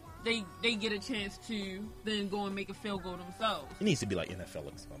they get a chance to then go and make a field goal themselves. it needs to be like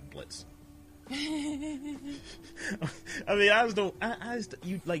NFL blitz. I mean, I just don't. I just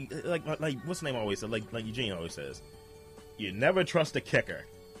you like what's the name always said? Like Eugene always says, you never trust a kicker,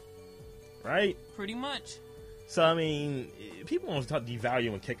 right? Pretty much. So I mean, people want to talk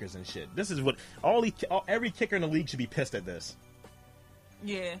devaluing kickers and shit. This is what every kicker in the league should be pissed at this.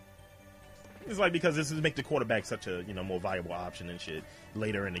 Yeah. It's like, because this is make the quarterback such a more valuable option and shit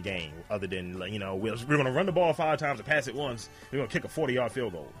later in the game. Other than we're going to run the ball 5 times and pass it once. We're going to kick a 40-yard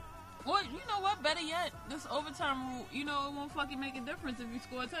field goal. Well, you know what? Better yet, this overtime rule. It won't fucking make a difference if you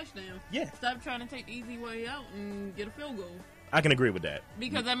score a touchdown. Yeah. Stop trying to take the easy way out and get a field goal. I can agree with that.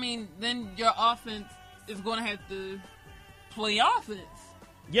 Because I mean, then your offense is going to have to play offense.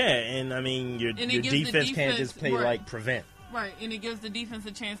 Yeah, and I mean your defense can't just play like prevent. Right, and it gives the defense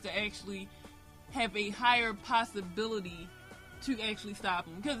a chance to actually have a higher possibility to actually stop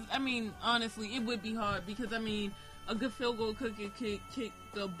them. Because, I mean, honestly, it would be hard. Because, I mean, a good field goal could kick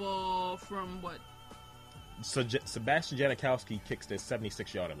the ball from what? So Sebastian Janikowski kicks the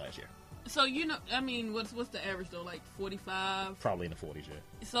 76-yarder last year. So, I mean, what's the average, though? Like 45? Probably in the 40s,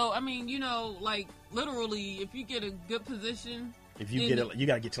 yeah. So, I mean, like, literally, if you get a good position... If you get it, you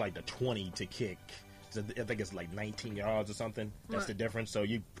got to get to, like, the 20 to kick. So I think it's, like, 19 yards or something. That's the difference. So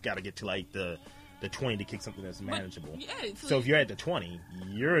you got to get to, like, the 20 to kick something that's manageable. But, yeah, so if you're at the 20,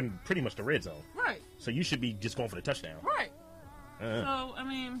 you're in pretty much the red zone. Right. So you should be just going for the touchdown. Right. So, I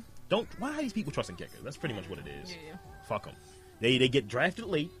mean... Why are these people trusting kickers? That's pretty much what it is. Yeah. Fuck them. They get drafted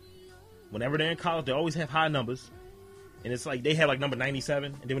late. Whenever they're in college, they always have high numbers. And it's like, they have like number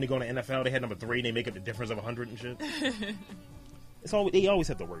 97. And then when they go in the NFL, they had number 3. And they make up the difference of 100 and shit. They always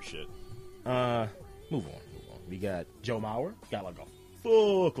have the worst shit. Move on. We got Joe Mauer, got like a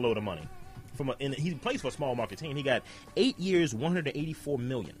fuckload of money. And he plays for a small market team. He got 8 years, $184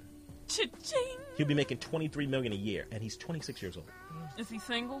 million. Cha-ching! He'll be making $23 million a year, and he's 26 years old. Is he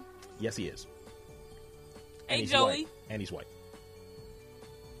single? Yes, he is. Hey, Joey. And he's white.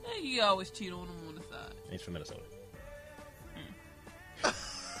 Hey, you always cheat on him on the side. And he's from Minnesota.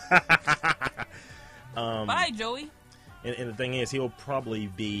 Bye, Joey. And the thing is, he'll probably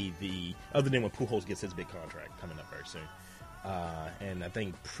be other than when Pujols gets his big contract coming up very soon. And I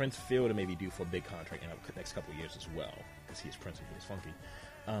think Prince Fielder may be due for a big contract in the next couple of years as well, because he's Prince and he's funky.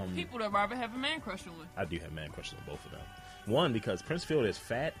 People that Robert have a man crush on. I do have man crushes on both of them. One, because Prince Fielder is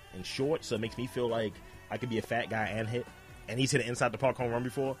fat and short, so it makes me feel like I could be a fat guy and hit. And he's hit an inside the park home run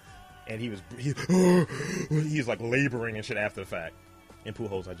before, and he's like laboring and shit after the fact. And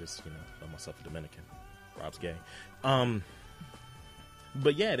Pujols, I just love myself a Dominican. Rob's gay.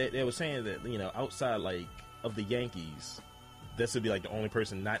 But yeah, they were saying that outside like of the Yankees, this would be like the only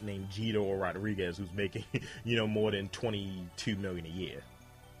person not named Jeter or Rodriguez who's making more than $22 million a year.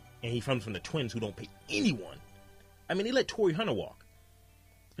 And he comes from the Twins, who don't pay anyone. I mean, they let Torrey Hunter walk.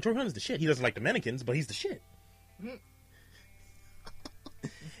 And Torrey Hunter's the shit. He doesn't like Dominicans, but he's the shit. And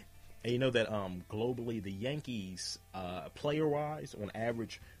you know that globally, the Yankees, player-wise, on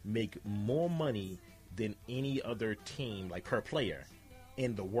average, make more money than any other team, like per player,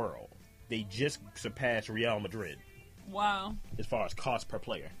 in the world. They just surpassed Real Madrid. Wow. As far as cost per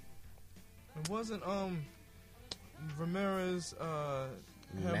player. It wasn't Ramirez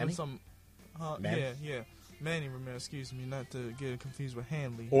having Manny? some Manny? yeah. Manny Ramirez, excuse me, not to get confused with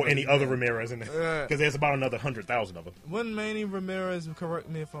Hanley. Or any other Ramirez in there. Because there's about another 100,000 of them. Wasn't Manny Ramirez, correct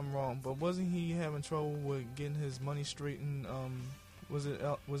me if I'm wrong, but wasn't he having trouble with getting his money straightened? Was it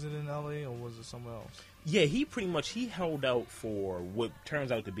in LA or was it somewhere else? Yeah, he held out for what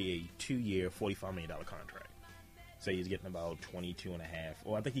turns out to be a 2-year, $45 million contract. So he's getting about 22 and a half.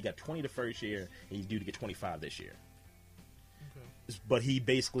 Or I think he got 20 the first year, and he's due to get 25 this year. Okay. But he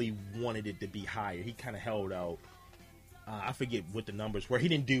basically wanted it to be higher. He kind of held out. I forget what the numbers were. He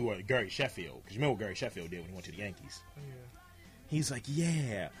didn't do what Gary Sheffield, because you remember what Gary Sheffield did when he went to the Yankees. Yeah. He's like,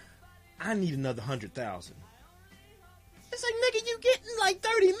 yeah, I need another 100,000. It's like, nigga, you getting like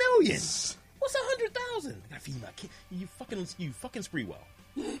 30 million. What's 100,000? I gotta feed my kid. You fucking spree well.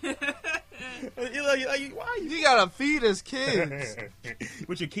 Why you gotta feed his kids?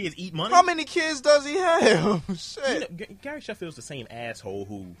 Would your kids eat money? How many kids does he have? Shit. Gary Sheffield's the same asshole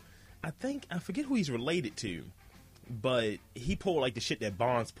who I forget who he's related to, but he pulled like the shit that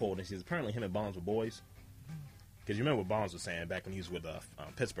Bonds pulled, and apparently him and Bonds were boys. Because you remember what Bonds was saying back when he was with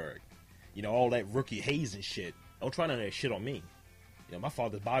Pittsburgh. All that rookie hazing shit. Don't try none of that shit on me. My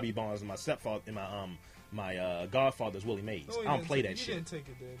father's Bobby Bonds and my stepfather and my godfather's Willie Mays. I don't play that shit. He didn't take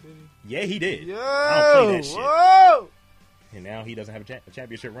it there, did he? Yeah, he did. Yo, I don't play that shit. Whoa! And now he doesn't have a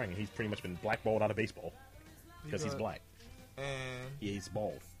championship ring, and he's pretty much been blackballed out of baseball because he's black. And he's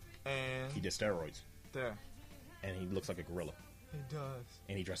bald. And he did steroids. There. And he looks like a gorilla. He does.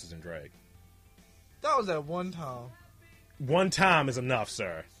 And he dresses in drag. That was at one time. One time is enough,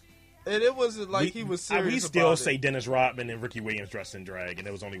 sir. And it wasn't like he was serious. We still say Dennis Rodman and Ricky Williams dressed in drag, and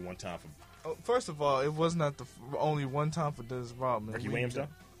there was only one time for. First of all, it was not the only one time for Dennis Rodman. Ricky Williams, though?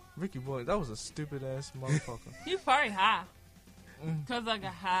 Ricky Williams, that was a stupid ass motherfucker. He's probably high. Cause I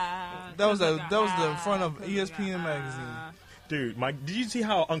got high. That was the front of ESPN magazine. Dude, Mike, did you see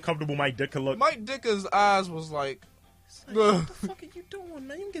how uncomfortable Mike Ditka looked? Mike Ditka's eyes was like, what the fuck are you doing,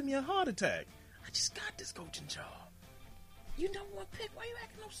 man? You give me a heart attack. I just got this coaching job. You know what, Pick? Why you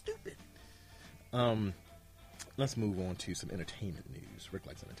acting so stupid? Let's move on to some entertainment news. Rick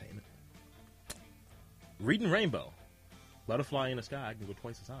likes entertainment. Reading Rainbow, Butterfly in the Sky can go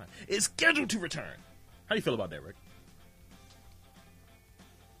twice as high. It's scheduled to return. How do you feel about that, Rick?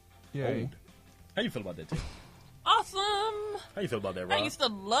 Yeah. Old. How do you feel about that, too? Awesome. How do you feel about that, Rob? I used to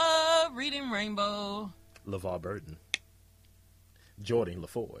love Reading Rainbow. LeVar Burton. Jordan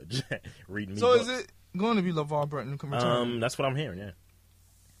LaForge. Reading me So books. is it going to be LeVar Burton return? That's what I'm hearing, yeah.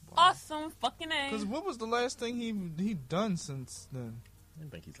 Awesome fucking A. Because what was the last thing he done since then? I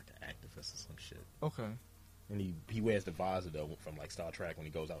think he's like an activist or some shit. Okay. And he wears the visor, though, from like Star Trek when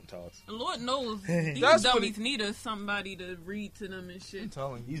he goes out and talks. Lord knows these dummies need somebody to read to them and shit. I'm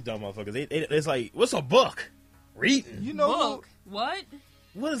telling you. These dumb motherfuckers. It's like, what's a book? Reading. You know book? What?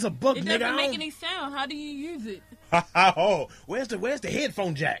 What is a book, it nigga? It doesn't make any sound. How do you use it? Oh, where's the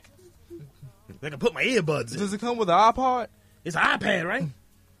headphone jack? I can put my earbuds in. Does it come with an iPod? It's an iPad, right?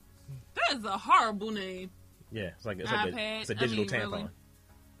 That is a horrible name. Yeah, it's like iPad. It's a digital tampon. Really.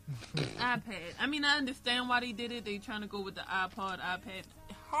 iPad. I mean, I understand why they did it. They trying to go with the iPod.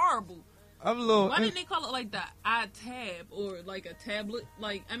 Horrible. I'm a little. Why didn't they call it like the iTab or like a tablet?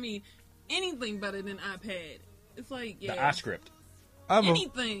 Like, I mean, anything better than iPad. It's like, yeah. The iScript.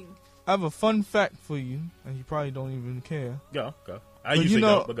 Anything. I have a fun fact for you, and you probably don't even care. Go. I usually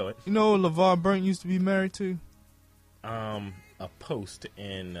don't, but go ahead. You know who LeVar Burton used to be married to? A post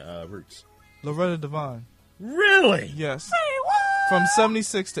in Roots. Loretta Devine. Really? Yes. Say what? From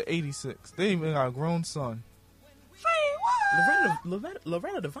 76 to 86. They even got a grown son. Say what?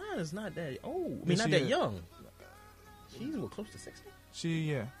 Loretta Devine is not that old. I mean, Yes, not she that is. young. She's close to 60.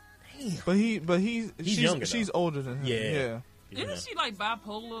 Yeah. Damn. But he's younger, she's though. older than him. Yeah. Isn't she like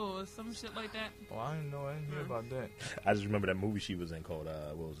bipolar or some shit like that? Oh, I didn't know. I didn't hear about that. I just remember that movie she was in called,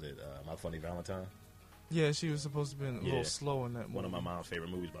 what was it? My Funny Valentine. Yeah, she was supposed to be a little slow in that movie. One of my mom's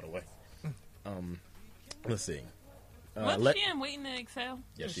favorite movies, by the way. Let's see. Wasn't she in Waiting to Exhale?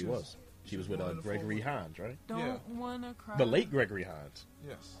 Yeah, she was. She was with Gregory Hines, right? Don't wanna cry. The late Gregory Hines.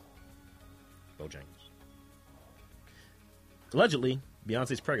 Yes. Bojangles. Allegedly,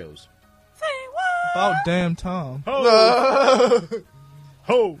 Beyonce's pregos. Say what? About damn time.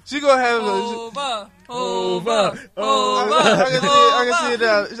 Ho! She gonna have Over. I can see it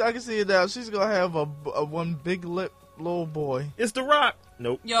now. I can see it now. She's gonna have a one big lip little boy. It's the Rock.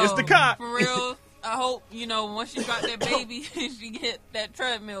 Nope. Yo, It's the cop. For real. I hope, once she got that baby, she get that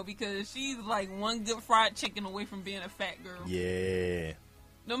treadmill because she's like one good fried chicken away from being a fat girl. Yeah.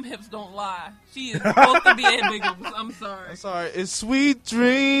 Them hips don't lie. She is supposed to be at Biggles. I'm sorry. I'm sorry. It's sweet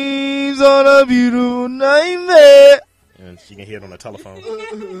dreams on a beautiful nightmare. And she can hear it on the telephone.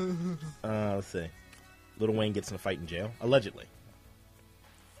 Let's see. Lil Wayne gets in a fight in jail, allegedly.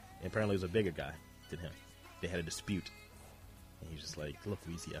 And apparently it was a bigger guy than him. They had a dispute. And he's just like, look,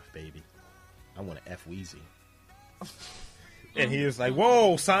 Weezy F, baby. I want to F Weezy. And he was like,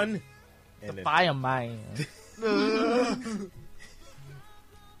 whoa, son. And then, Fireman.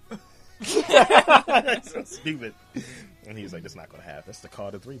 that's so stupid. And he was like, that's not going to happen. That's the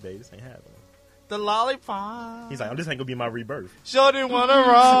Carter 3, baby. This ain't happening. The lollipop. He's like, this ain't going to be my rebirth. Shorty wanna That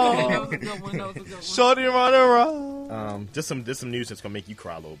roll. was a good one. That was a good one. Shorty wanna roll. Just some news that's going to make you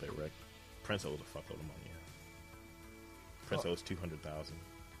cry a little bit, Rick. Prince owes a fuckload of money. Prince owes $200,000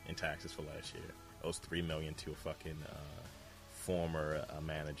 in taxes for last year. Owes $3 million to a fucking former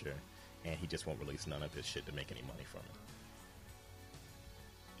manager, and he just won't release none of his shit to make any money from it.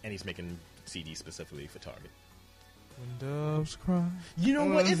 And he's making CDs specifically for Target. When doves cry. You know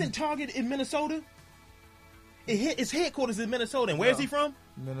what? Isn't Target in Minnesota? Its headquarters in Minnesota. And where's he from?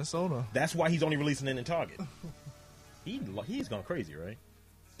 Minnesota. That's why he's only releasing it in Target. He's gone crazy, right?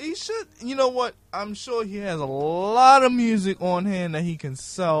 He should. You know what? I'm sure he has a lot of music on hand that he can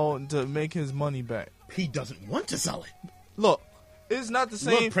sell to make his money back. He doesn't want to sell it. Look, it's not the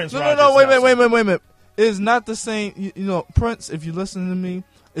same. Look, Prince no, Rogers wait a Nelson. minute. It's not the same. You know, Prince, if you listen to me,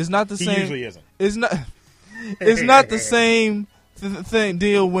 it's not the He same. usually isn't. It's not. It's not the same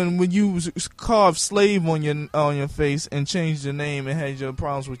deal when you carved slave on your face and changed your name and had your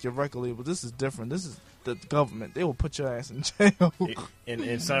problems with your record label. This is different. This is the government. They will put your ass in jail.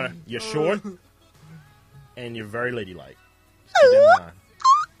 And sir, you're short and you're very ladylike.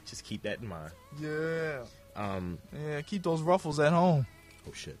 Just keep that in mind. Just keep that in mind. Yeah. Yeah. Keep those ruffles at home.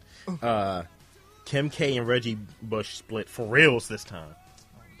 Oh shit. Kim K and Reggie Bush split for reals this time.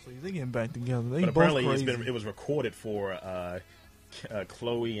 Please, they getting back together. They But both apparently crazy. it was recorded for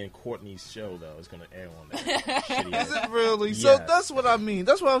Chloe and Courtney's show, though. It's going to air on that. shitty Is ass. it really? So Yes. that's what I mean.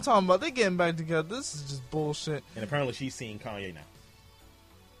 That's what I'm talking about. They getting back together. This is just bullshit. And apparently she's seeing Kanye now.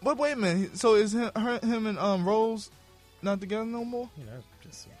 But wait a minute. So is him and Rose not together no more? You know,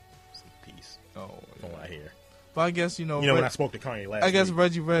 just some peace Oh, from what I hear. But I guess When I spoke to Kanye last I guess week.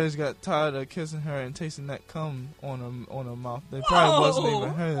 Reggie Reyes got tired of kissing her and tasting that cum on her mouth. They probably wasn't even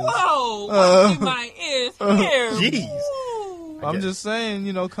hers. Whoa! My ears here. Jeez. Woo. I'm just saying,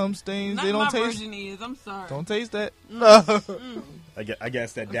 cum stains. Not They don't my taste. version is. I'm sorry. Don't taste that. I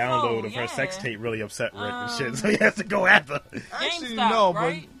guess that download of her yeah. sex tape really upset Rick and shit, so he has to go after. Actually, GameStop, no,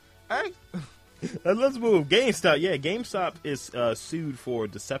 right? but Let's move. GameStop. Yeah, GameStop is sued for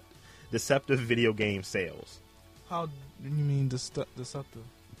deceptive video game sales. how do you mean deceptive?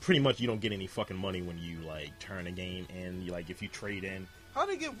 Pretty much, you don't get any fucking money when you turn a game in. If you trade in. How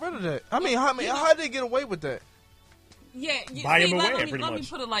they get rid of that? I mean, how did they get away with that? Yeah. Buy see, him away, let pretty me much.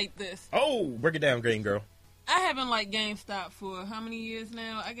 put it like this. Oh, break it down, Green Girl. I haven't liked GameStop for how many years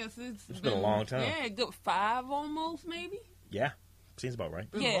now? I guess it's been a long time. Yeah, good 5 almost, maybe. Yeah, seems about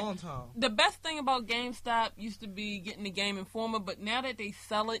right. Been Yeah. a long time. The best thing about GameStop used to be getting the Game Informer, but now that they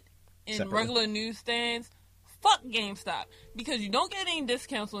sell it in Separately. regular newsstands, Fuck GameStop, because you don't get any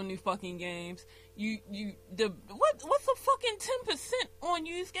discounts on new fucking games. What's the fucking 10% on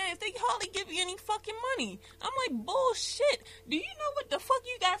used games? They hardly give you any fucking money. I'm like, bullshit. Do you know what the fuck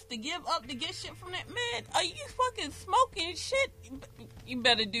you got to give up to get shit from that man? Are you fucking smoking shit? You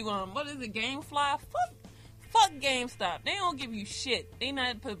better do what is it, GameFly? Fuck GameStop. They don't give you shit. They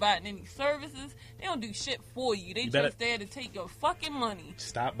not providing any services. They don't do shit for you. They just there to take your fucking money.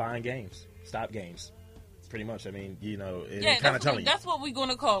 Stop buying games. Stop games. Pretty much. I mean, you know, it's kind of telling you. That's what we're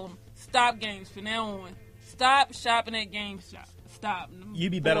gonna call them. Stop games from now on. Stop shopping at GameStop. Stop.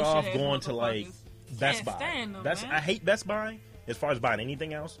 You'd be better off going to like Best Buy. Them, I hate Best Buy as far as buying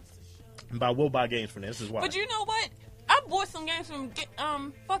anything else, but I will buy games from this. This is why. But you know what? I bought some games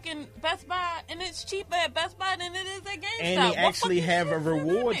from fucking Best Buy, and it's cheaper at Best Buy than it is at GameStop. And they actually have a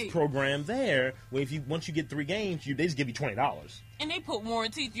rewards program there where once you get 3 games, they just give you $20. And they put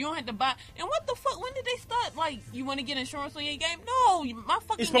warranties. You don't have to buy. And what the fuck? When did they start? Like, you want to get insurance on your game? No, my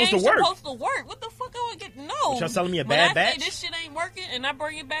fucking game's supposed to work. What the fuck? I want to get no. But y'all selling me a bad batch? When I say this shit ain't working, and I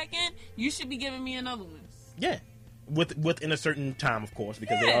bring it back in, you should be giving me another one. Yeah. Within a certain time, of course,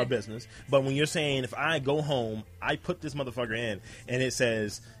 because they are a business. But when you're saying, if I go home, I put this motherfucker in, and it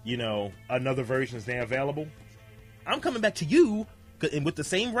says, you know, another version is now available, I'm coming back to you with the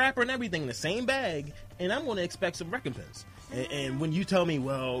same wrapper and everything in the same bag, and I'm going to expect some recompense. And when you tell me,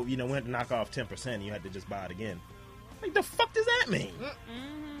 well, you know, we had to knock off 10%, you had to just buy it again. Like, the fuck does that mean?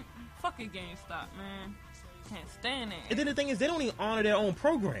 Fuck your GameStop, man. Can't stand it. And then the thing is, they don't even honor their own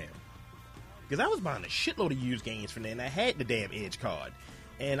program. Because I was buying a shitload of used games from there, and I had the damn Edge card.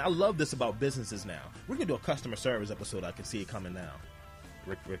 And I love this about businesses now. We're going to do a customer service episode. I can see it coming now.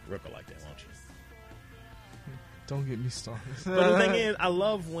 Rick will like that, won't you? Don't get me started. But the thing is, I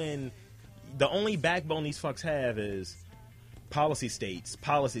love when the only backbone these fucks have is policies.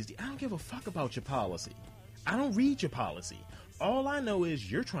 I don't give a fuck about your policy. I don't read your policy. All I know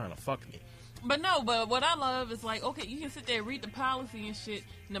is you're trying to fuck me. But what I love is like, okay, you can sit there and read the policy and shit,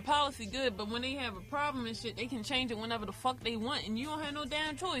 and the policy good, but when they have a problem and shit, they can change it whenever the fuck they want, and you don't have no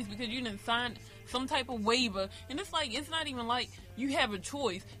damn choice because you done signed some type of waiver, and it's like, it's not even like you have a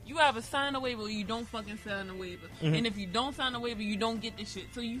choice. You either sign a waiver or you don't fucking sign a waiver, and if you don't sign a waiver, you don't get the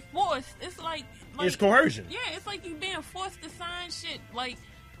shit. So you forced. It's like it's coercion. Yeah, it's like you being forced to sign shit. Like,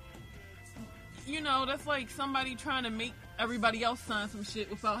 you know, that's like somebody trying to make everybody else sign some shit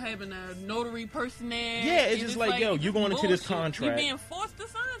without having a notary person there. Yeah, it's just like, yo, you're going into this contract. You're being forced to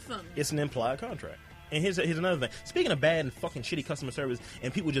sign something. It's an implied contract. And here's another thing. Speaking of bad and fucking shitty customer service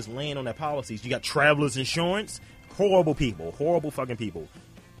and people just laying on their policies, you got Travelers Insurance. Horrible people. Horrible fucking people.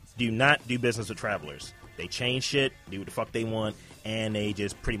 Do not do business with Travelers. They change shit, do what the fuck they want, and they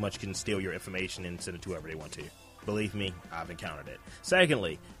just pretty much can steal your information and send it to whoever they want to. Believe me, I've encountered it.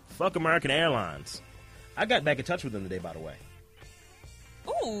 Secondly, fuck American Airlines. I got back in touch with them today, by the way.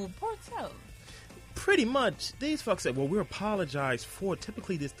 Ooh, poor Tel. Pretty much, these fucks said, well, we apologize for it.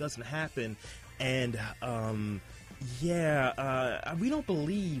 Typically, this doesn't happen. And, we don't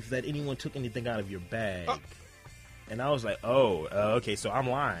believe that anyone took anything out of your bag. And I was like, okay, so I'm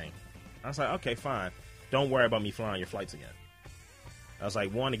lying. I was like, okay, fine. Don't worry about me flying your flights again. I was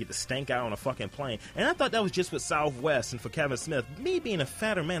like, wanting to get the stank out on a fucking plane. And I thought that was just with Southwest and for Kevin Smith. Me being a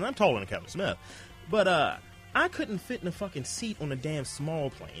fatter man, I'm taller than Kevin Smith. But I couldn't fit in a fucking seat on a damn small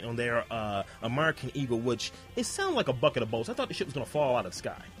plane on their American Eagle, which it sounded like a bucket of bolts. I thought the shit was going to fall out of the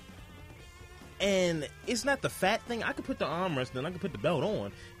sky. And it's not the fat thing. I could put the armrest and I could put the belt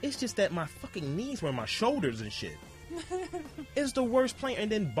on. It's just that my fucking knees were on my shoulders and shit. It's the worst plane. And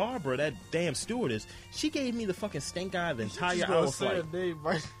then Barbara, that damn stewardess, she gave me the fucking stink eye the entire hour flight.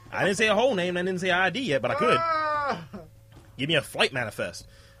 I didn't say a whole name. I didn't say ID yet, but I could. Give me a flight manifest.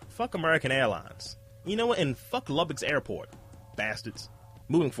 Fuck American Airlines. You know what? And fuck Lubbock's airport. Bastards.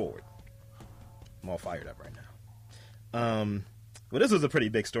 Moving forward. I'm all fired up right now. Well, this was a pretty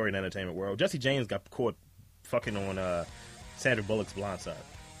big story in the entertainment world. Jesse James got caught fucking on Sandra Bullock's Blind Side.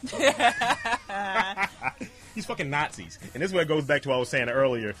 These fucking Nazis. And this is where it goes back to what I was saying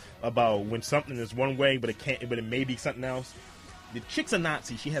earlier about when something is one way, but it may be something else. The chick's a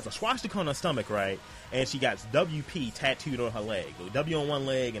Nazi. She has a swastika on her stomach, right? And she got WP tattooed on her leg. The W on one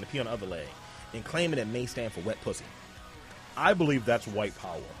leg and the P on the other leg. And claiming it may stand for wet pussy. I believe that's white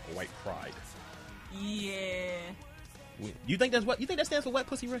power or white pride. Yeah. You think that's what? You think that stands for wet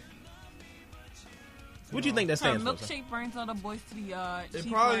pussy, Rick? What do you think that stands for? Milkshake brings other boys to the yard. They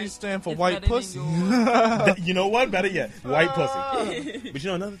probably stand for white pussy. You know what? Better yet, white pussy. But you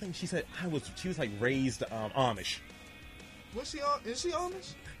know another thing? She said she was like raised Amish. Is she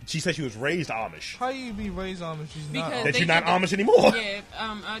Amish? She said she was raised Amish. How you be raised Amish? She's not. That you're not Amish anymore. Yeah,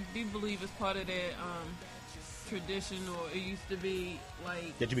 I do believe it's part of their tradition, or it used to be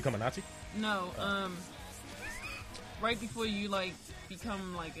like. Did you become a Nazi? No, right before you like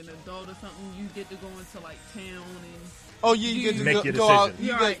become like an adult or something, you get to go into like town and. Oh, yeah, you get to make your go out.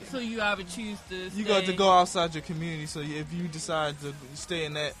 decision. Right, so you either choose to. You got to go outside your community. So if you decide to stay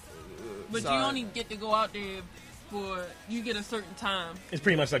in that, but side. you only get to go out there for you get a certain time. It's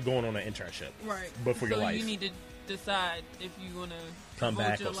pretty much like going on an internship. Right. But for your life. So you need to decide if you want to come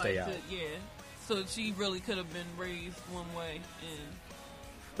back your or stay life out. Yeah. So she really could have been raised one way and.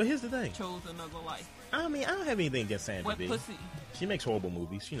 But here's the thing. Chose another life. I mean, I don't have anything against Sandra Wet Dee. pussy. She makes horrible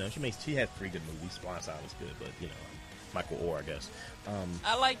movies. You know, she had 3 good movies. Blindside was good, but you know, Michael Orr, I guess.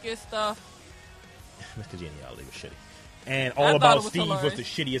 I like your stuff. Mr. Geniality was shitty. And I All thought About it was Steve hilarious. was the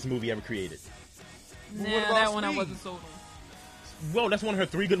shittiest movie ever created. Well, Nah, what about that one I Speed? wasn't sold on. Well, that's one of her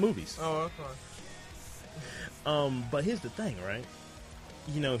 3 good movies. Oh, okay. But here's the thing, right?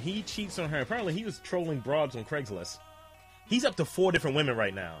 You know, he cheats on her. Apparently, he was trolling broads on Craigslist. He's up to 4 different women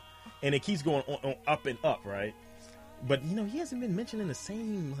right now, and it keeps going on up and up, right? But you know, he hasn't been mentioned in the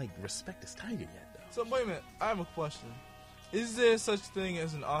same like respect as Tiger yet, though. So wait a minute, I have a question. Is there such thing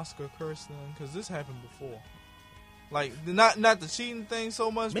as an Oscar curse then? Because this happened before. Like not the cheating thing so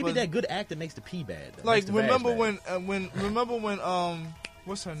much. Maybe but that good actor makes the pee bad. Though. like Makes the badge remember when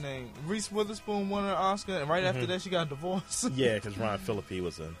what's her name? Reese Witherspoon won her Oscar, and right after that she got divorced. Yeah, because Ron Phillippe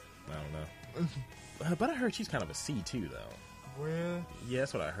was I don't know. But I heard she's kind of a C too, though. Really? Yeah,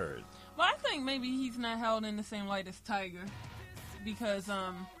 that's what I heard. Well, I think maybe he's not held in the same light as Tiger, because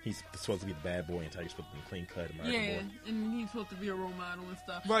He's supposed to be the bad boy, and Tiger's supposed to be clean cut American yeah, boy. and he's supposed to be a role model and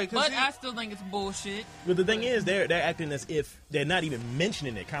stuff. Right, 'cause but I still think it's bullshit. But the thing is, they're acting as if they're not even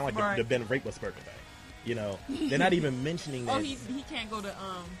mentioning it, kind of like Right. the Ben Rapeless thing. You know, they're not even mentioning that. Oh, he can't go to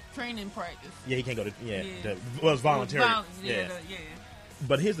training practice. Yeah, he can't go to. Yeah, Yeah. well, it's voluntary. Yeah.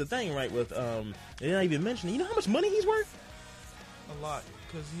 But here's the thing, right? With they're not even mentioning. You know how much money he's worth? A lot,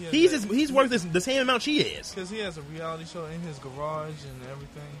 because He's worth the same amount she is. because he has a reality show in his garage and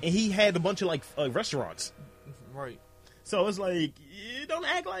everything. And he had a bunch of like restaurants. Right. So it's like, you don't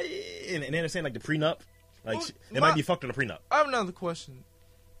act like. And then they're saying like the prenup, like Well, they might be fucked on the prenup. I have another question.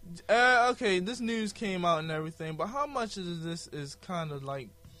 Okay, this news came out and everything, but how much of this is kind of like,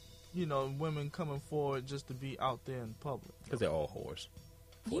 you know, women coming forward just to be out there in public? Because they're all whores.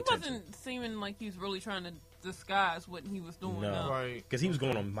 He wasn't seeming like he was really trying to disguise what he was doing. No, though. Right. because he was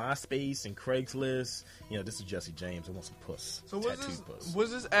going on MySpace and Craigslist. You know, this is Jesse James. I want some puss. So Tattooed puss.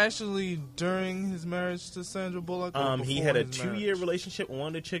 was this actually during his marriage to Sandra Bullock? Or He before had a his 2-year marriage? relationship with one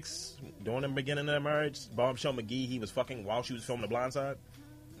of the chicks during the beginning of their marriage. Bombshell McGee, he was fucking while she was filming The Blind Side.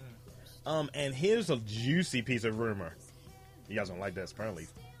 And here's a juicy piece of rumor. You guys don't like this, apparently.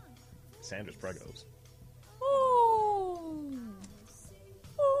 Sandra's pregos. Ooh.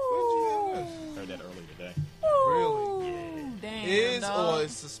 Where'd you get Heard that earlier today. Really? Yeah. Damn. Is dog. or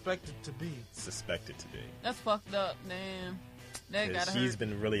is suspected to be? Suspected to be. That's fucked up, damn. That 'Cause gotta she's hurt.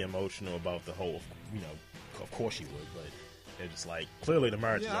 been really emotional about the whole, you know, of course she would, but they're just like, clearly the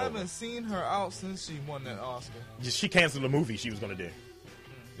marriage Yeah, I is over. haven't seen her out since she won that Oscar. She canceled the movie she was going to do.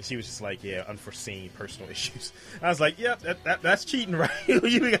 And she was just like, yeah, unforeseen personal issues. I was like, yep, that's cheating, right? You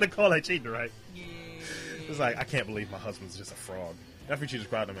got to call that cheating, right? Yeah. It's like, I can't believe my husband's just a frog. After she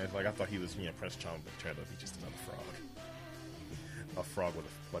described him as like, I thought he was, you know, Prince Charming, but turned out to be just another frog. A frog with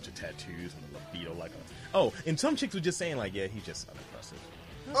a bunch of tattoos and a libido like a... Oh, and some chicks were just saying like, yeah, he's just unimpressive.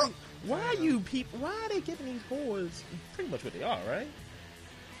 Oh, Why are you people? Why are they giving these whores pretty much what they are, right?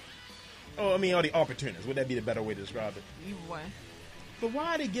 Oh, I mean, are the opportunists? Would that be the better way to describe it? Either way. But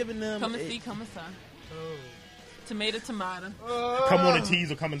why are they giving them? Come and see, come inside. Tomato, tomato. Come on and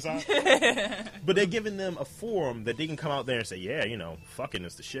tease or come inside. But they're giving them a forum that they can come out there and say, yeah, you know, fucking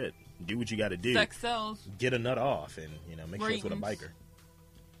is the shit. Do what you got to do. Sex sells. Get a nut off, and you know, make sure it's with a biker.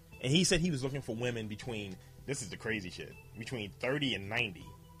 And he said he was looking for women between. This is the crazy shit. Between 30 and 90.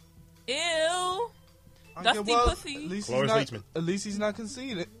 Ew. Okay, Dusty well, pussy. At least, Cloris he's Leachman. not, at least he's not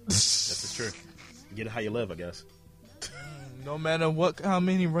conceited. That's the truth. Get it how you live, I guess. No matter how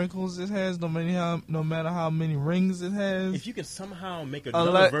many wrinkles it has, no matter how many rings it has. If you can somehow make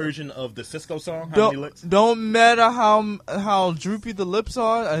another version of the Cisco song, How Many Licks? Don't matter how droopy the lips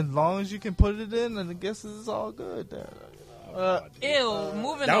are, as long as you can put it in, and I guess it's all good. Ew.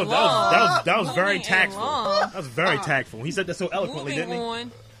 Moving That was along. that was very Moving tactful. along. That was very tactful. He said that so eloquently, Moving didn't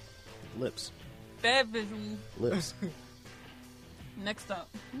on. he? Lips. Bad visual. Lips. Next up.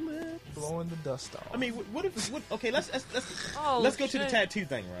 Blowing the dust off. I mean, what if? Okay, let's Oh, let's go to the shit. tattoo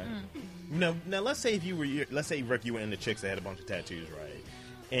thing, right? Now, let's say let's say Rick, you were into chicks that had a bunch of tattoos, right?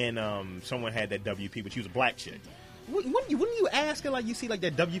 And someone had that WP, but she was a black chick. Wouldn't you ask her like you see like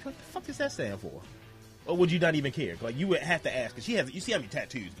that WP? What the fuck does that stand for? Or would you not even care? Like, you would have to ask, because you see how many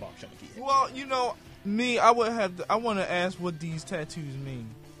tattoos Bob Shanky has. Well, me, I want to ask what these tattoos mean.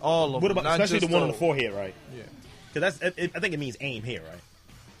 All of What them. about, especially the one on the forehead, right? Yeah. Because I think it means aim here, right?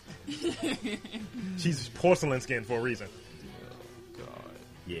 She's porcelain skin for a reason. Oh, God.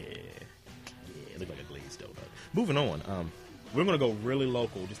 Yeah, look like a glazed dough. Moving on, we're gonna go really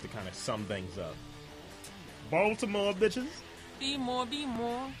local just to kind of sum things up. Baltimore, bitches. Be more.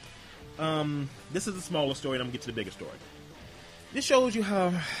 This is the smaller story, and I'm gonna get to the bigger story. This shows you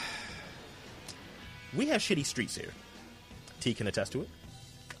how we have shitty streets here. T can attest to it.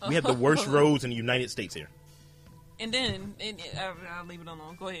 We have the worst roads in the United States here. And then, I'll leave it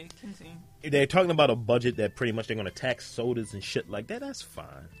alone. Go ahead, continue. They're talking about a budget that pretty much they're going to tax sodas and shit like that. That's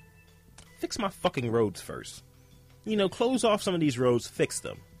fine. Fix my fucking roads first. Close off some of these roads, fix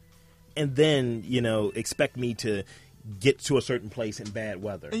them. And then, expect me to get to a certain place in bad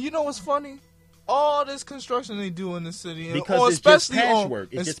weather. And you know what's funny? All this construction they do in the city. Because it's just patchwork.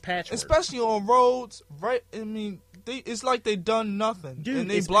 It's just patchwork. Especially on roads, right? I mean, it's like they done nothing. Dude, and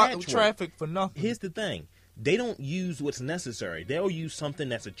they it's block patchwork. traffic for nothing. Here's the thing. They don't use what's necessary. They'll use something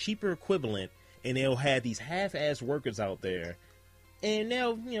that's a cheaper equivalent, and they'll have these half-ass workers out there, and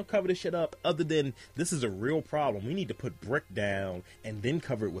they'll cover this shit up. Other than, this is a real problem. We need to put brick down and then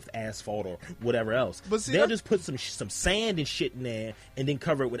cover it with asphalt or whatever else. But see, they'll just put some sand and shit in there and then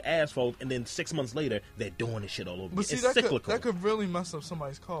cover it with asphalt, and then 6 months later they're doing this shit all over. But see, it's that cyclical. could really mess up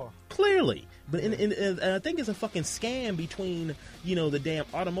somebody's car. Clearly. But and I think it's a fucking scam between, the damn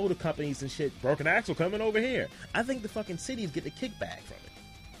automotive companies and shit. Broken axle coming over here. I think the fucking cities get the kickback from it.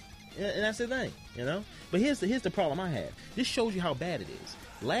 And that's the thing, But here's the problem I have. This shows you how bad it is.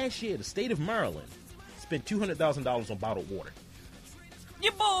 Last year, the state of Maryland spent $200,000 on bottled water.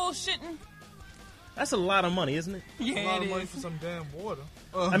 You're bullshitting. That's a lot of money, isn't it? Yeah, A lot it of money is. for some damn water.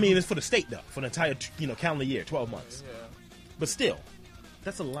 I mean, it's for the state, though. For the entire, calendar year, 12 months. Yeah. But still,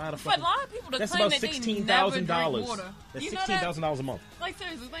 that's a lot of But fucking... a lot of people that That's claim about that they never drink $16,000. water. That's You know that? $16,000 a month. Like,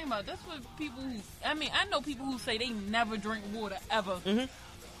 seriously, think about it. That's what people who... I know people who say they never drink water, ever. Mm-hmm.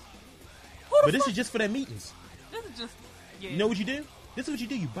 But This is just for their meetings. This is just... Yeah. You know what you do? This is what you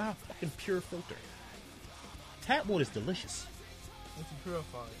do. You buy a fucking pure filter. Tap water is delicious. It's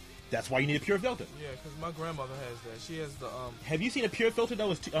purified. That's why you need a pure filter. Yeah, because my grandmother has that. She has the Have you seen a pure filter that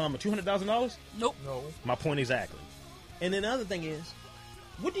was $200,000? Nope. No. My point exactly. And then the other thing is,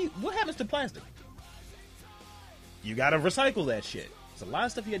 what happens to plastic? You gotta recycle that shit. There's a lot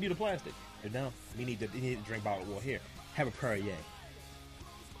of stuff you gotta do to plastic. And now you need to drink bottled water. Here, have a Perrier.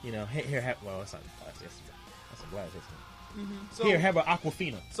 Well, that's not plastic. That's a glass. So, Here, have an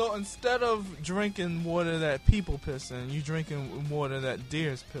Aquafina. So instead of drinking water that people piss in, you drinking water that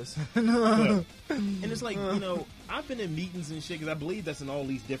deers piss in. Look, and it's like, I've been in meetings and shit, because I believe that's in all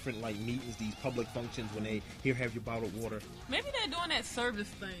these different, meetings, these public functions, when they, here, have your bottled water. Maybe they're doing that service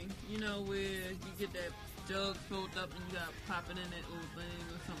thing, where you get that jug filled up and you got to pop it in that little thing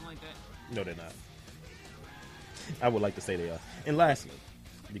or something like that. No, they're not. I would like to say they are. And lastly,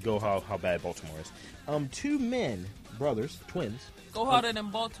 to go how bad Baltimore is. 2 men, brothers, twins. Go harder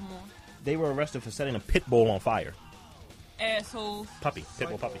than Baltimore. They were arrested for setting a pit bull on fire. Assholes. Puppy, pit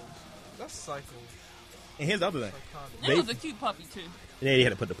bull puppy. That's psycho. And here's the other thing. Psychotic. It They- was a cute puppy, too. They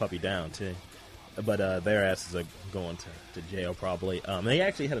had to put the puppy down too, but their asses are going to jail probably. They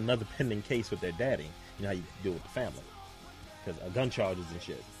actually had another pending case with their daddy. You know how you deal with the family, because gun charges and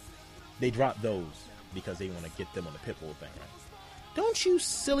shit. They dropped those because they want to get them on the pit bull thing, right? Don't you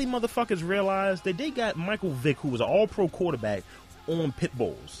silly motherfuckers realize that they got Michael Vick, who was an all-pro quarterback, on pit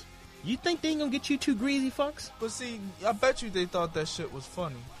bulls? You think they ain't gonna get you two greasy fucks? But see, I bet you they thought that shit was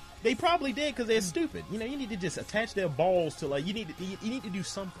funny. They probably did because they're stupid. You need to just attach their balls to you need to do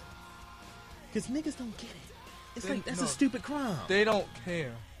something. Because niggas don't get it. It's that's a stupid crime. They don't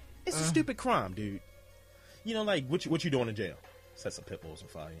care. It's a stupid crime, dude. What you doing in jail? Set some pit bulls on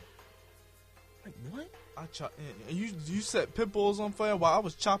fire. Like what? You set pit bulls on fire while I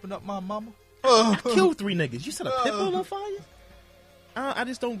was chopping up my mama? I killed 3 niggas. You set a pit bull on fire? I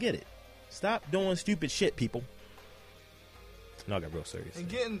just don't get it. Stop doing stupid shit, people. No, I got real serious. And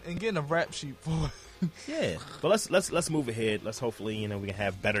getting a rap sheet for it. Yeah, but let's move ahead. Let's hopefully we can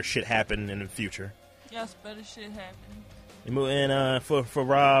have better shit happen in the future. Yes, better shit happening. And for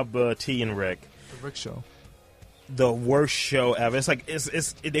Rob, T, and Rick, The Rick Show. The worst show ever. It's like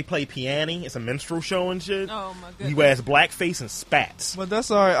they play piano. It's a minstrel show and shit. Oh my goodness. He wears blackface and spats. But that's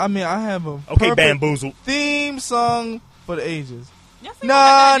alright. I mean, I have a Okay, perfect bamboozled. theme song for the ages. Y'all see what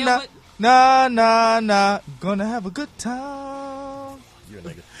I got there with- Nah. Gonna have a good time. You're a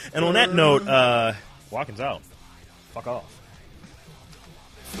nigga. And on that note, Watkins out. Fuck off.